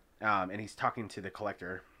 And he's talking to the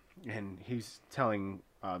Collector. And he's telling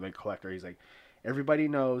the Collector, he's like, everybody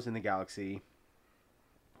knows in the galaxy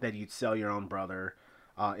that you'd sell your own brother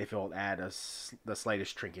if it'll add the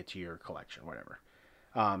slightest trinket to your collection, whatever.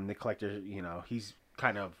 The Collector, he's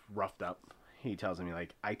kind of roughed up. He tells him,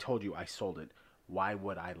 like, I told you I sold it. Why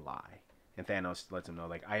would I lie? And Thanos lets him know,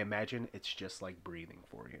 like, I imagine it's just like breathing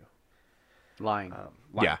for you. Lying.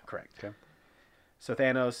 Yeah. Correct. Okay. So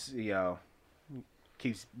Thanos,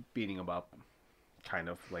 keeps beating him up, kind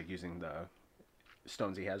of like using the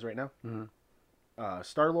stones he has right now. Mm-hmm.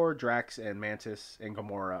 Star-Lord, Drax, and Mantis and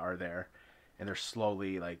Gamora are there, and they're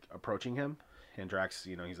slowly like approaching him. And Drax,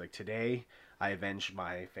 he's like, today I avenged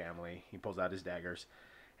my family. He pulls out his daggers,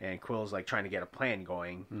 and Quill's like trying to get a plan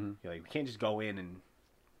going. Mm-hmm. Like, we can't just go in and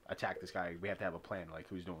attack this guy. We have to have a plan, like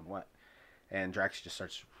who's doing what. And Drax just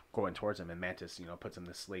starts going towards him, and Mantis, puts him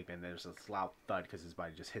to sleep, and there's this loud thud because his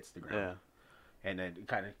body just hits the ground. Yeah. And then it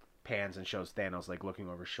kind of pans and shows Thanos like looking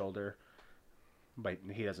over his shoulder, but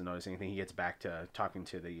he doesn't notice anything. He gets back to talking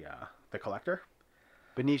to the Collector.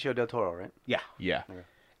 Benicio del Toro, right? Yeah. Yeah. Okay.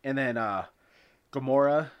 And then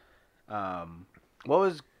Gamora, What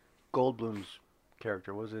was Goldblum's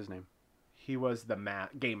character? What was his name? he was the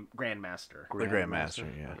Grandmaster. The Grandmaster,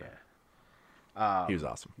 yeah. Yeah. He was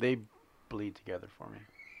awesome. They bleed together for me.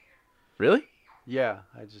 Really? Yeah,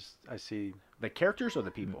 I see. The characters or the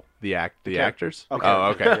people? The actors? Okay. Oh,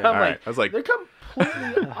 okay. I'm All right. I was like, they're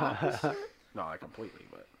completely opposite. No, not completely,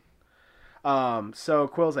 but. So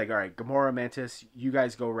Quill's like, all right, Gamora, Mantis, you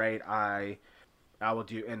guys go right. I will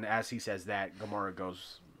do. And as he says that, Gamora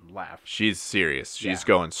goes left. she's serious. She's Yeah.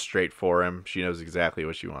 going straight for him. She knows exactly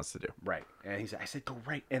what she wants to do. Right. And he's like, I said go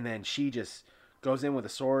right. And then she just goes in with a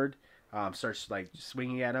sword, starts like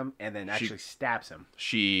swinging at him, and then actually stabs him.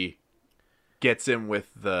 She gets him with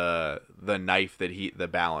the knife that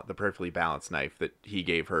the perfectly balanced knife that he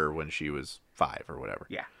gave her when she was 5 or whatever.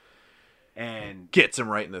 Yeah. And Gets him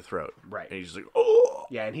right in the throat. Right. And he's just like, oh.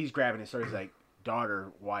 yeah, and he's grabbing his sword. He's like,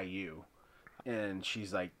 daughter, why you? And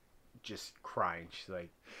she's like, just crying. She's like,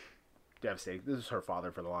 devastated. This is her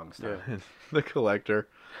father for the longest time. Yeah. The Collector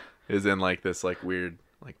is in like this like weird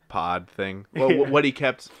like pod thing. Well, what he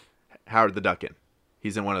kept Howard the Duck in.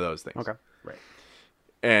 He's in one of those things. Okay. Right.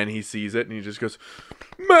 And he sees it and he just goes,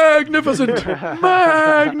 magnificent,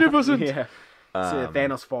 magnificent. Yeah. So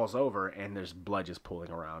Thanos falls over and there's blood just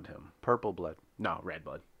pooling around him. Purple blood. No, red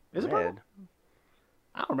blood. Is it Red. purple?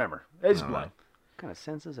 I don't remember. It's I don't blood. know. What kind of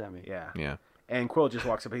sense does that make? Yeah. Yeah. And Quill just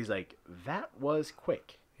walks up and he's like, that was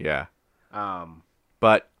quick. Yeah. Um,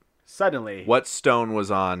 But suddenly. what stone was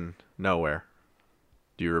on Nowhere?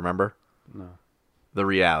 Do you remember? No. The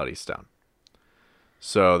Reality Stone.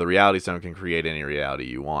 So the Reality Stone can create any reality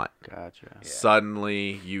you want. Gotcha.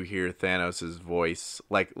 Suddenly you hear Thanos' voice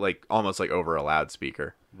like almost like over a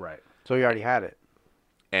loudspeaker, Right. So you already had it.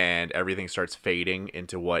 and everything starts fading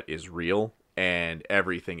into what is real, and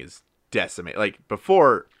everything is decimated. Like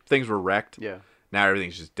before things were wrecked, Yeah. now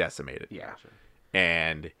everything's just decimated. Yeah.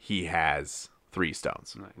 And he has 3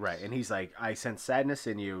 stones. Nice. Right. And he's like, I sense sadness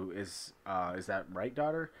in you. Is that right,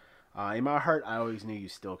 daughter? In my heart, I always knew you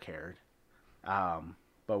still cared.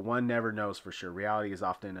 But one never knows for sure. Reality is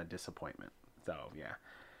often a disappointment. So,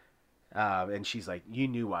 yeah. And she's like, you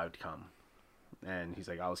knew I would come. And he's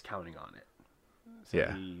like, I was counting on it. So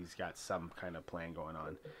Yeah. he's got some kind of plan going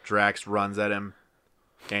on. Drax runs at him,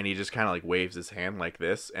 and he just kind of like waves his hand like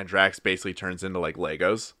this, and Drax basically turns into like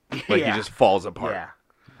Legos. Like Yeah. he just falls apart. Yeah.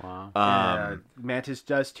 Wow. Mantis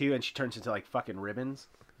does too, and she turns into like fucking ribbons.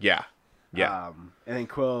 Yeah. Yeah. And then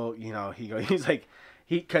Quill, he's like,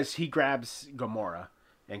 because he grabs Gamora,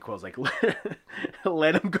 and Quill's like,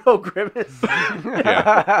 let him go, Grimace.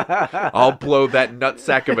 Yeah. I'll blow that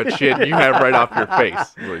nutsack of a chin you have right off your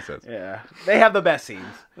face. Is what he says. Yeah, they have the best scenes.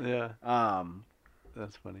 Yeah.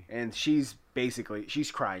 That's funny. And she's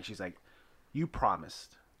crying. She's like, you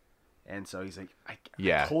promised. And so he's like, I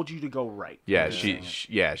Yeah. told you to go right. Yeah, And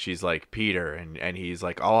she's like Peter, and he's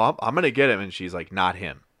like, oh, I'm gonna get him, and she's like, not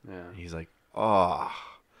him. Yeah. He's like, oh.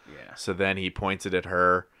 Yeah. So then he points it at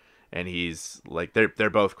her, and he's like, they're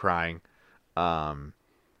both crying.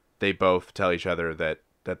 They both tell each other that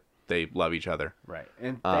they love each other. Right.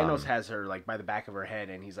 And Thanos has her like by the back of her head,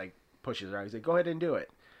 and he's like pushes her out. He's like, go ahead and do it.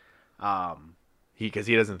 Because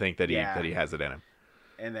he doesn't think that Yeah. he has it in him.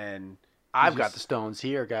 And then I've got the stones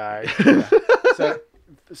here, guys. so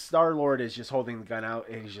Star-Lord is just holding the gun out,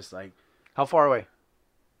 and he's just like How far away?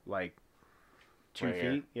 2 Right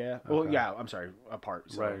here. feet. Yeah. Well, Okay. yeah. I'm sorry,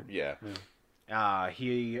 apart. So, Right. Yeah.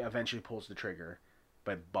 He eventually pulls the trigger,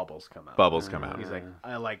 but bubbles come out. Bubbles come out. He's like,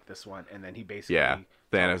 I like this one, and then he basically Yeah.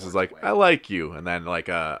 Thanos is teleports like, away. I like you, and then like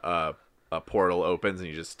a portal opens, and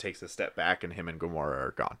he just takes a step back, and him and Gamora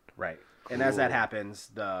are gone. Right. And as that happens,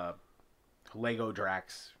 the Lego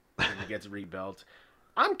Drax gets rebuilt.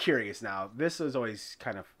 I'm curious now. This has always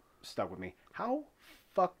kind of stuck with me. How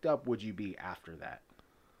fucked up would you be after that?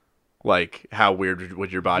 Like, how weird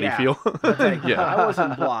would your body Yeah. feel? Like, Yeah. I was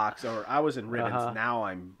in blocks or I was in ribbons. Uh-huh. Now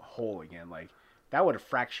I'm whole again. Like that would have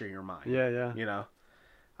fractured your mind. Yeah. You know.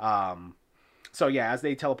 So yeah, as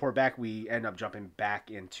they teleport back, we end up jumping back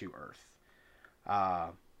into Earth.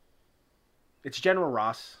 It's General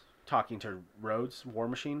Ross talking to Rhodes, War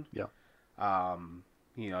Machine. Yeah.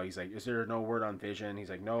 He's like, "Is there no word on Vision?" He's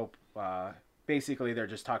like, "Nope." Basically, they're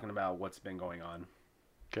just talking about what's been going on.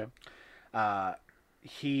 Okay.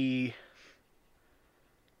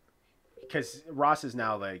 Because Ross is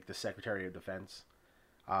now like the Secretary of Defense.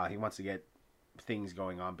 He wants to get things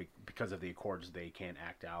going on because of the Accords. They can't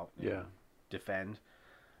act out. And Yeah. defend.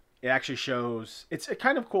 It actually shows. It's a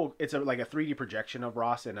kind of cool. It's like a 3D projection of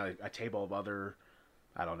Ross and a table of other,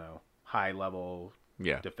 I don't know, high level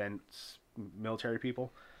Yeah. defense military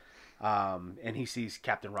people. And he sees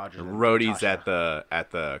Captain Rogers. and Rhodey's Natasha.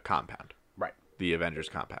 at the compound, Right. the Avengers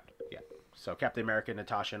compound. Yeah. So Captain America,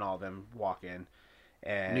 Natasha, and all of them walk in.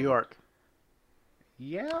 And New York.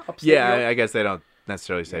 Yeah. Upstate Yeah, New York. I guess they don't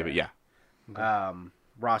necessarily say, but yeah.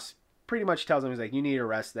 Ross pretty much tells him, he's like, you need to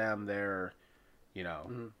arrest them. They're,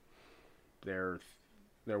 they're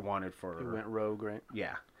wanted for. It went rogue, right?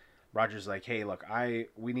 Yeah. Roger's like, hey, look,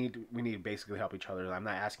 we need to basically help each other. I'm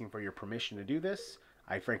not asking for your permission to do this.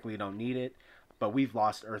 I frankly don't need it, but we've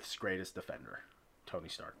lost Earth's greatest defender, Tony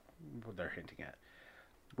Stark. What they're hinting at.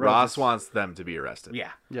 Ross wants them to be arrested.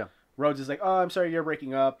 Yeah. Yeah. Rhodes is like, oh, I'm sorry, you're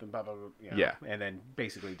breaking up, and blah, blah, blah. Yeah. And then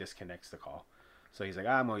basically disconnects the call. So he's like,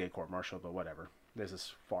 I'm going to get court-martialed, but whatever. This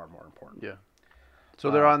is far more important. Yeah.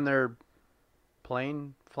 So they're on their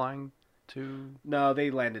plane flying to. No,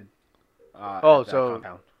 they landed at Oh, the so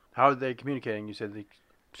compound. how are they communicating? You said they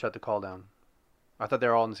shut the call down. I thought they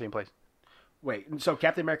were all in the same place. Wait, so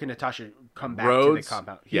Captain America and Natasha come back to Rhodes- the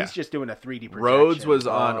compound. He's yeah. just doing a 3D projection. Rhodes was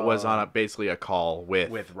on a basically a call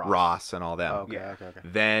with Ross. Ross and all them. Okay. Yeah. Okay.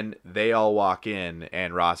 Then they all walk in,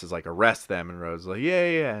 and Ross is like, arrest them, and Rhodes is like,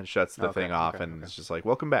 yeah, and shuts the Okay, thing off, okay, and okay. it's just like,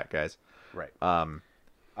 welcome back, guys. Right.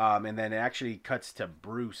 And then it actually cuts to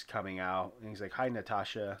Bruce coming out, and he's like, "Hi,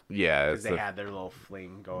 Natasha," Yeah, because they had their little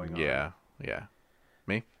fling going on. yeah.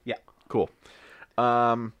 Me? Yeah. Cool.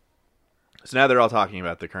 So now they're all talking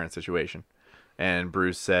about the current situation. And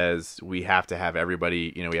Bruce says, we have to have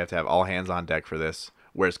everybody, we have to have all hands on deck for this.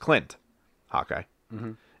 Where's Clint? Hawkeye.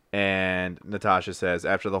 Mm-hmm. And Natasha says,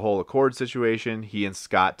 after the whole Accord situation, he and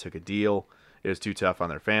Scott took a deal. It was too tough on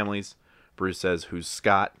their families. Bruce says, who's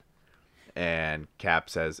Scott? And Cap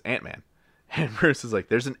says, Ant-Man. And Bruce is like,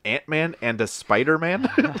 there's an Ant-Man and a Spider-Man?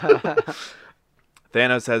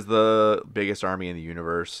 Thanos has the biggest army in the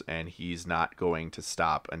universe, and he's not going to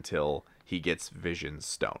stop until he gets Vision's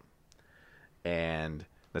stone. And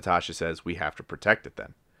Natasha says, we have to protect it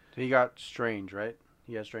then. He got Strange, right?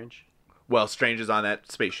 He has Strange? Well, Strange is on that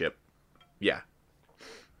spaceship. Yeah.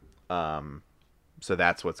 So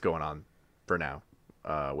that's what's going on for now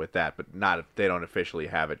with that. But they don't officially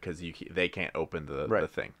have it because they can't open the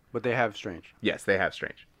thing. But they have Strange. Yes, they have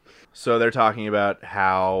Strange. So they're talking about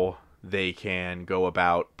how they can go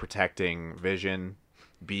about protecting Vision,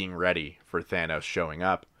 being ready for Thanos showing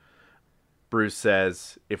up. Bruce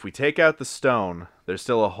says, if we take out the stone, there's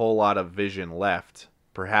still a whole lot of Vision left,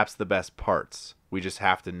 perhaps the best parts. We just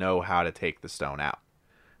have to know how to take the stone out.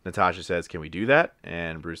 Natasha says, can we do that?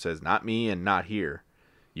 And Bruce says, not me and not here.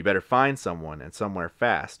 You better find someone and somewhere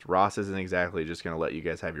fast. Ross isn't exactly just going to let you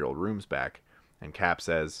guys have your old rooms back. And Cap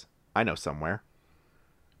says, I know somewhere.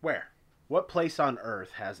 Where? What place on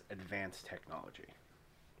Earth has advanced technology?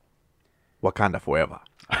 Wakanda forever.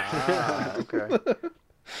 Ah, Okay.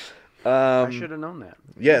 I should have known that.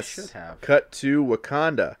 Yes. should have. Cut to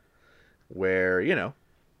Wakanda, where,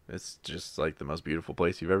 it's just like the most beautiful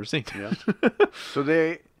place you've ever seen. Yeah. So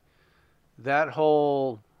that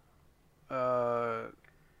whole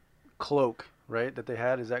cloak, right, that they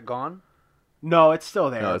had, is that gone? No, it's still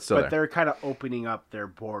there. No, it's still but there. they're kind of opening up their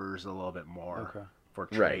borders a little bit more Okay. for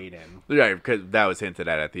trade and Right, because that was hinted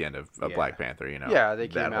at the end of Yeah. Black Panther, Yeah, they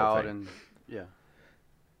that came whole out thing. and yeah.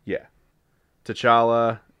 Yeah.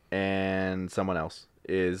 T'Challa and someone else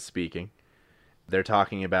is speaking. They're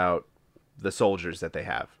talking about the soldiers that they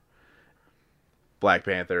have. Black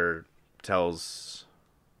Panther tells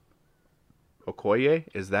Okoye,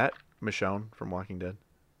 is that Michonne from Walking Dead?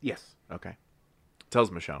 yes. Okay. Tells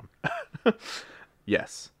Michonne.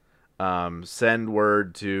 Yes. Send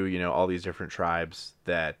word to, all these different tribes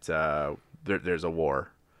that there's a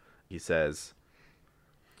war. He says,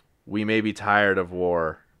 we may be tired of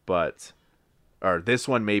war, or this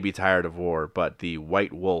one may be tired of war, but the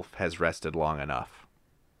White Wolf has rested long enough.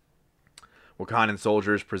 Wakandan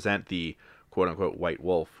soldiers present the quote-unquote White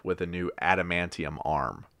Wolf with a new adamantium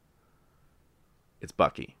arm. It's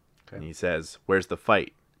Bucky. Okay. And he says, where's the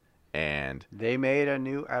fight? And They made a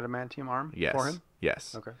new adamantium arm yes, for him?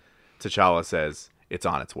 yes. Okay. T'Challa says, it's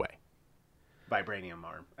on its way. Vibranium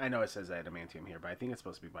arm. I know it says adamantium here, but I think it's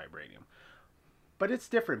supposed to be vibranium. But it's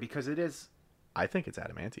different because it is. I think it's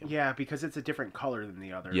adamantium. Yeah, because it's a different color than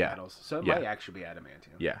the other Yeah. metals. So it Yeah. might actually be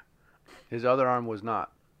adamantium. Yeah. His other arm was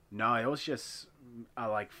not No, it was just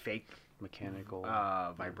like fake mechanical.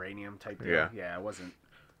 vibranium type deal. Yeah. Yeah, it wasn't.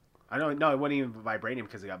 I don't know. It wasn't even vibranium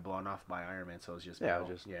because it got blown off by Iron Man, so it was just yeah, metal.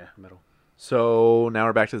 just yeah. metal. So now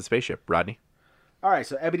we're back to the spaceship. Rodney? All right,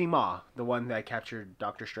 so Ebony Maw, the one that captured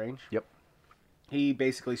Doctor Strange. Yep. He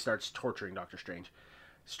basically starts torturing Doctor Strange.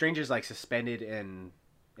 Strange is like suspended in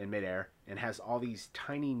midair and has all these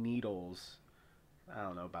tiny needles. I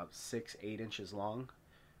don't know, about 6-8 inches long,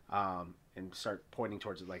 and start pointing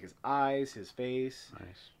towards like his eyes, his face,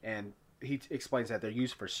 Nice. and he explains that they're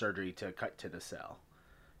used for surgery to cut to the cell.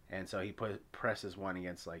 And so he presses one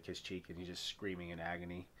against like his cheek, and he's just screaming in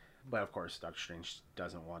agony. But of course, Doctor Strange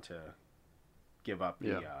doesn't want to give up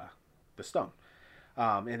the stone.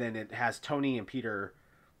 And then it has Tony and Peter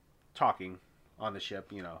talking on the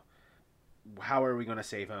ship. How are we going to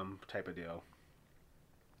save him? Type of deal.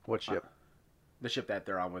 What ship? The ship that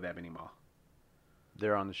they're on with Ebony Maw.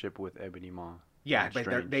 They're on the ship with Ebony Maw. Yeah, and but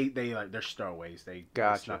Strange. they're stowaways. They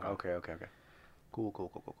Gotcha. snuck on. Okay. Cool.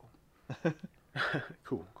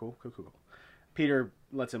 Cool. Peter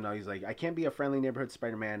lets him know, he's like, I can't be a friendly neighborhood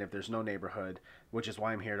Spider-Man if there's no neighborhood, which is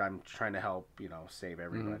why I'm here. I'm trying to help, save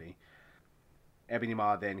everybody. Ebony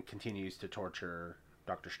Maw then continues to torture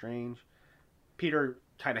Doctor Strange. Peter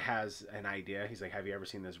kind of has an idea. He's like, have you ever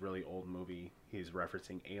seen this really old movie? He's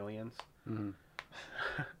referencing Aliens. Mm-hmm.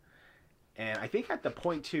 And I think at the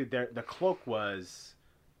point, too, the cloak was,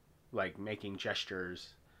 like, making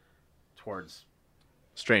gestures towards...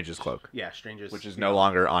 Strange's cloak. Yeah, Strange's... Which is no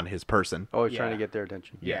longer on his person. Oh, he's trying Yeah. to get their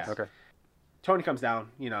attention. Yeah. Okay. Tony comes down,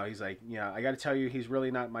 he's like, I got to tell you, he's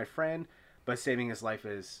really not my friend, but saving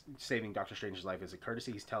Doctor Strange's life is a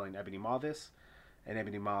courtesy. He's telling Ebony Maw this, and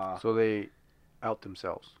Ebony Maw. So they out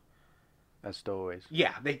themselves as stowaways.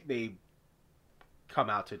 Yeah, they come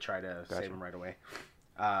out to try to Gotcha. save him right away.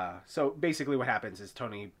 So basically, what happens is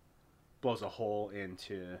Tony blows a hole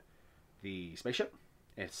into the spaceship.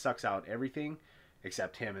 And it sucks out everything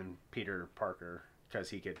except him and Peter Parker because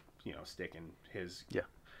he could, stick in his. Yeah.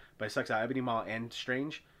 But it sucks out Ebony Maw and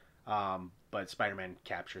Strange. But Spider-Man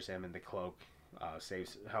captures him and the cloak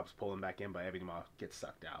helps pull him back in, but Ebony Maw gets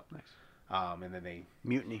sucked out. Nice. And then they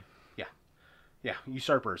Mutiny. yeah,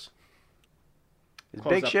 usurpers. Is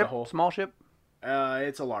Close big up the ship, hole. small ship,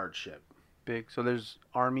 It's a large ship. big. So there's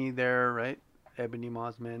army there, right? Ebony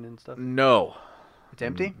Maw's men and stuff. No, It's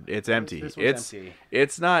empty. it's empty. This one's It's empty.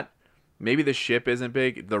 it's not. Maybe the ship isn't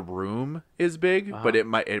big. The room is big, Uh-huh. but it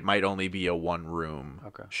might only be a one room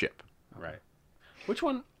Okay. ship. Right. Which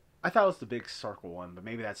one? I thought it was the big circle one, but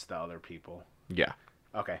maybe that's the other people. Yeah.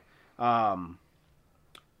 Okay.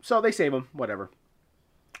 So they save him. Whatever.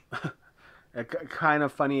 A kind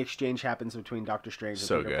of funny exchange happens between Doctor Strange and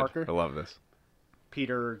So Peter good. Parker. I love this.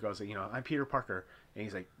 Peter goes, I'm Peter Parker, and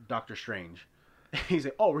he's like, Doctor Strange. He's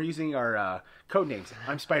like, oh, we're using our code names.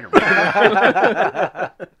 I'm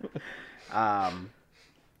Spider-Man.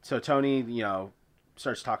 So Tony,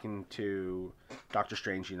 starts talking to Doctor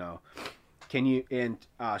Strange. Can you? And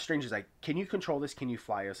Strange is like, can you control this? Can you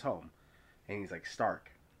fly us home? And he's like,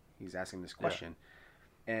 Stark. He's asking this question,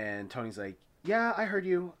 and Tony's like, yeah, I heard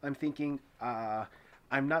you. I'm thinking,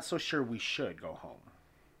 I'm not so sure we should go home.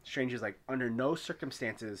 Strange is like, under no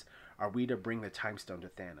circumstances are we to bring the time stone to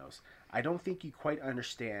Thanos. I don't think you quite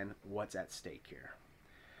understand what's at stake here.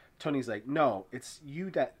 Tony's like, no, it's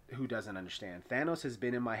you who doesn't understand. Thanos has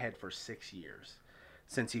been in my head for 6 years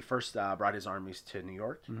since he first brought his armies to New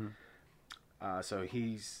York. Mm-hmm. So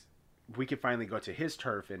we could finally go to his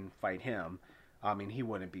turf and fight him. I mean, he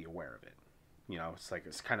wouldn't be aware of it.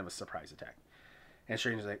 It's kind of a surprise attack. And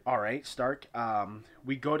Strange is like, all right, Stark,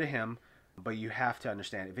 we go to him, but you have to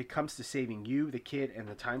understand, if it comes to saving you, the kid, and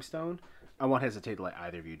the time stone, I won't hesitate to let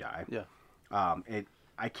either of you die. Yeah.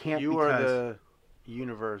 I can't. You because... are the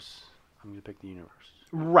universe. I'm gonna pick the universe.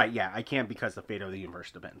 Right, yeah, I can't because the fate of the universe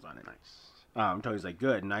depends on it. Nice. Tony's like,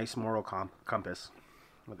 good, nice moral compass.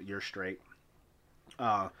 You're straight.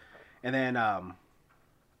 And then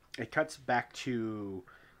it cuts back to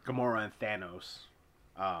Gamora and Thanos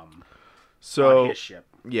on So his ship.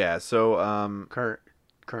 yeah. So Current.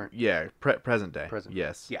 yeah. Present day. Present.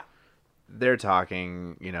 Yes. Yeah. They're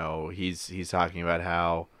talking. He's talking about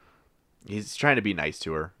how he's trying to be nice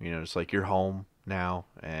to her. Just like, you're home now,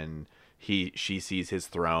 and she sees his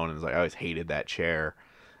throne and is like, I always hated that chair.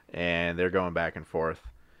 And they're going back and forth.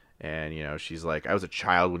 And, she's like, I was a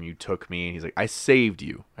child when you took me. And he's like, I saved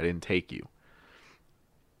you. I didn't take you.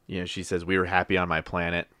 She says, we were happy on my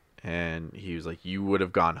planet. And he was like, you would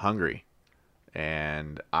have gone hungry.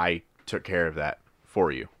 And I took care of that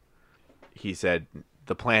for you. He said,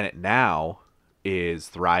 the planet now is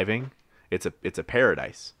thriving. It's a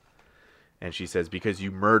paradise. And she says, because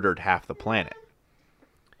you murdered half the planet.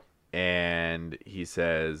 And he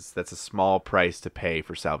says, that's a small price to pay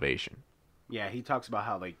for salvation. Yeah, he talks about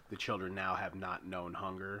how the children now have not known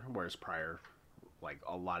hunger, whereas prior,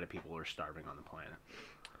 a lot of people were starving on the planet.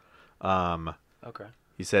 Okay.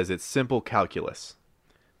 He says, it's simple calculus.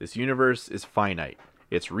 This universe is finite.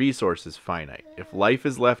 Its resources finite. If life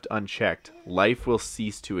is left unchecked, life will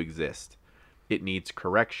cease to exist. It needs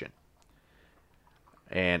correction.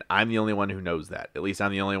 And I'm the only one who knows that. At least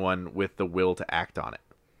I'm the only one with the will to act on it.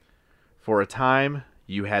 For a time,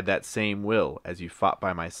 you had that same will as you fought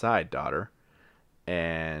by my side, daughter.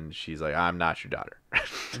 And she's like, I'm not your daughter.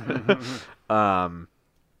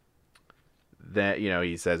 That,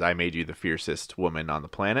 he says, I made you the fiercest woman on the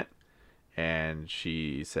planet. And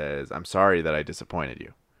she says, I'm sorry that I disappointed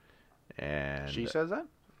you. And She says that?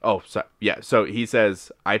 oh, so yeah. So he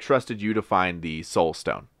says, I trusted you to find the soul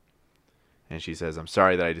stone. And she says, I'm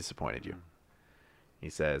sorry that I disappointed you. He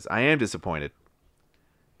says, I am disappointed,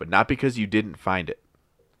 but not because you didn't find it.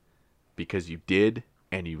 Because you did,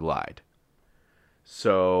 and you lied.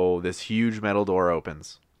 So this huge metal door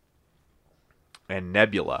opens. And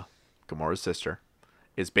Nebula, Gamora's sister,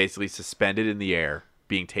 is basically suspended in the air,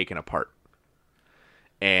 being taken apart.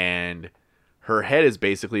 And her head is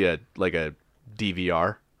basically a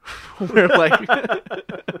DVR.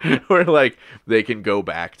 where they can go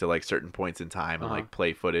back to certain points in time and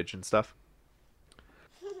play footage and stuff.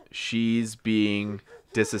 She's being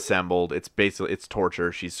disassembled. It's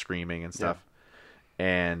torture. She's screaming and stuff. Yeah.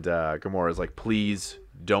 And Gamora's like, please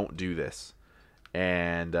don't do this.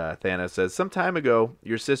 And Thanos says, some time ago,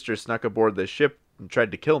 your sister snuck aboard this ship and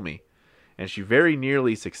tried to kill me. and she very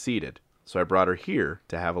nearly succeeded. So I brought her here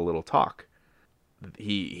to have a little talk.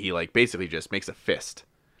 He like basically just makes a fist.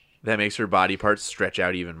 That makes her body parts stretch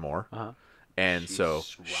out even more. Uh-huh. And She's so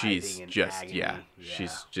writhing she's in just agony. yeah, Yeah.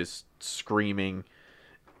 she's just screaming.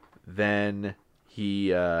 Then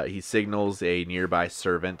he signals a nearby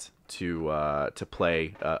servant to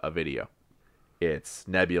play a video. It's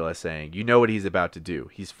Nebula saying, "You know what he's about to do.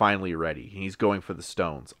 He's finally ready. He's going for the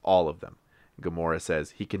stones, all of them." Gamora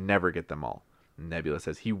says he can never get them all. Nebula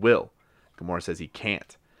says he will. Gamora says he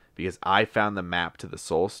can't because I found the map to the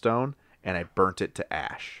Soul Stone and I burnt it to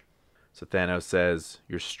ash. So Thanos says,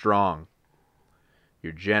 "You're strong.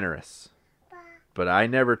 You're generous. But I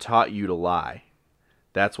never taught you to lie.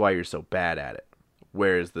 That's why you're so bad at it.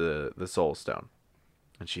 Where is the Soul Stone?"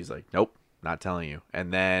 And she's like, "Nope, not telling you."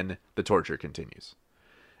 And then the torture continues.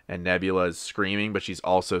 And Nebula is screaming, but she's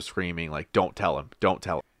also screaming like, "Don't tell him, don't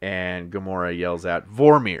tell him." And Gamora yells out,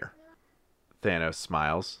 "Vormir." Thanos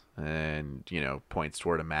smiles and, points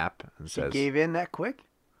toward a map and She says, gave in that quick?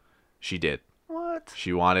 she did. What?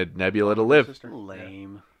 She wanted Nebula to live. Sister.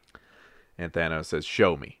 Lame. And Thanos says,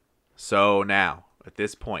 "Show me." So now, at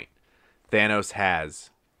this point, Thanos has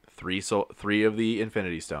three of the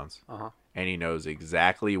Infinity Stones, Uh-huh. and he knows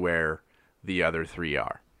exactly where the other three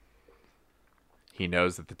are. He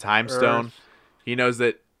knows that the Time Stone. Earth. He knows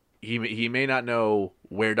that he may not know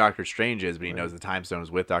where Doctor Strange is, but he knows the Time Stone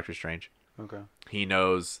is with Doctor Strange. Okay. He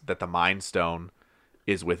knows that the Mind Stone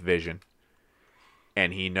is with Vision,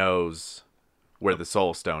 and he knows where the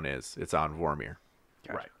Soul Stone is. It's on Vormir.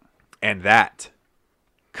 Gotcha. Right. And that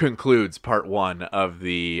concludes part 1 of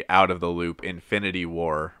the Out of the Loop Infinity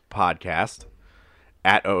War podcast.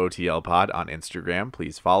 At OOTL Pod on Instagram.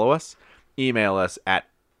 Please follow us. Email us at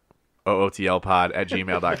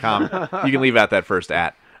ootlpod@gmail.com. You can leave out that first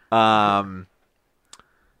at.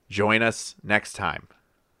 Join us next time,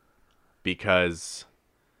 because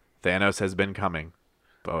Thanos has been coming.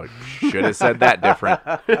 Oh, should have said that different.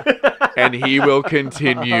 And he will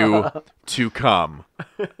continue to come.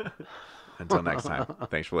 Until next time,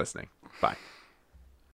 thanks for listening. Bye.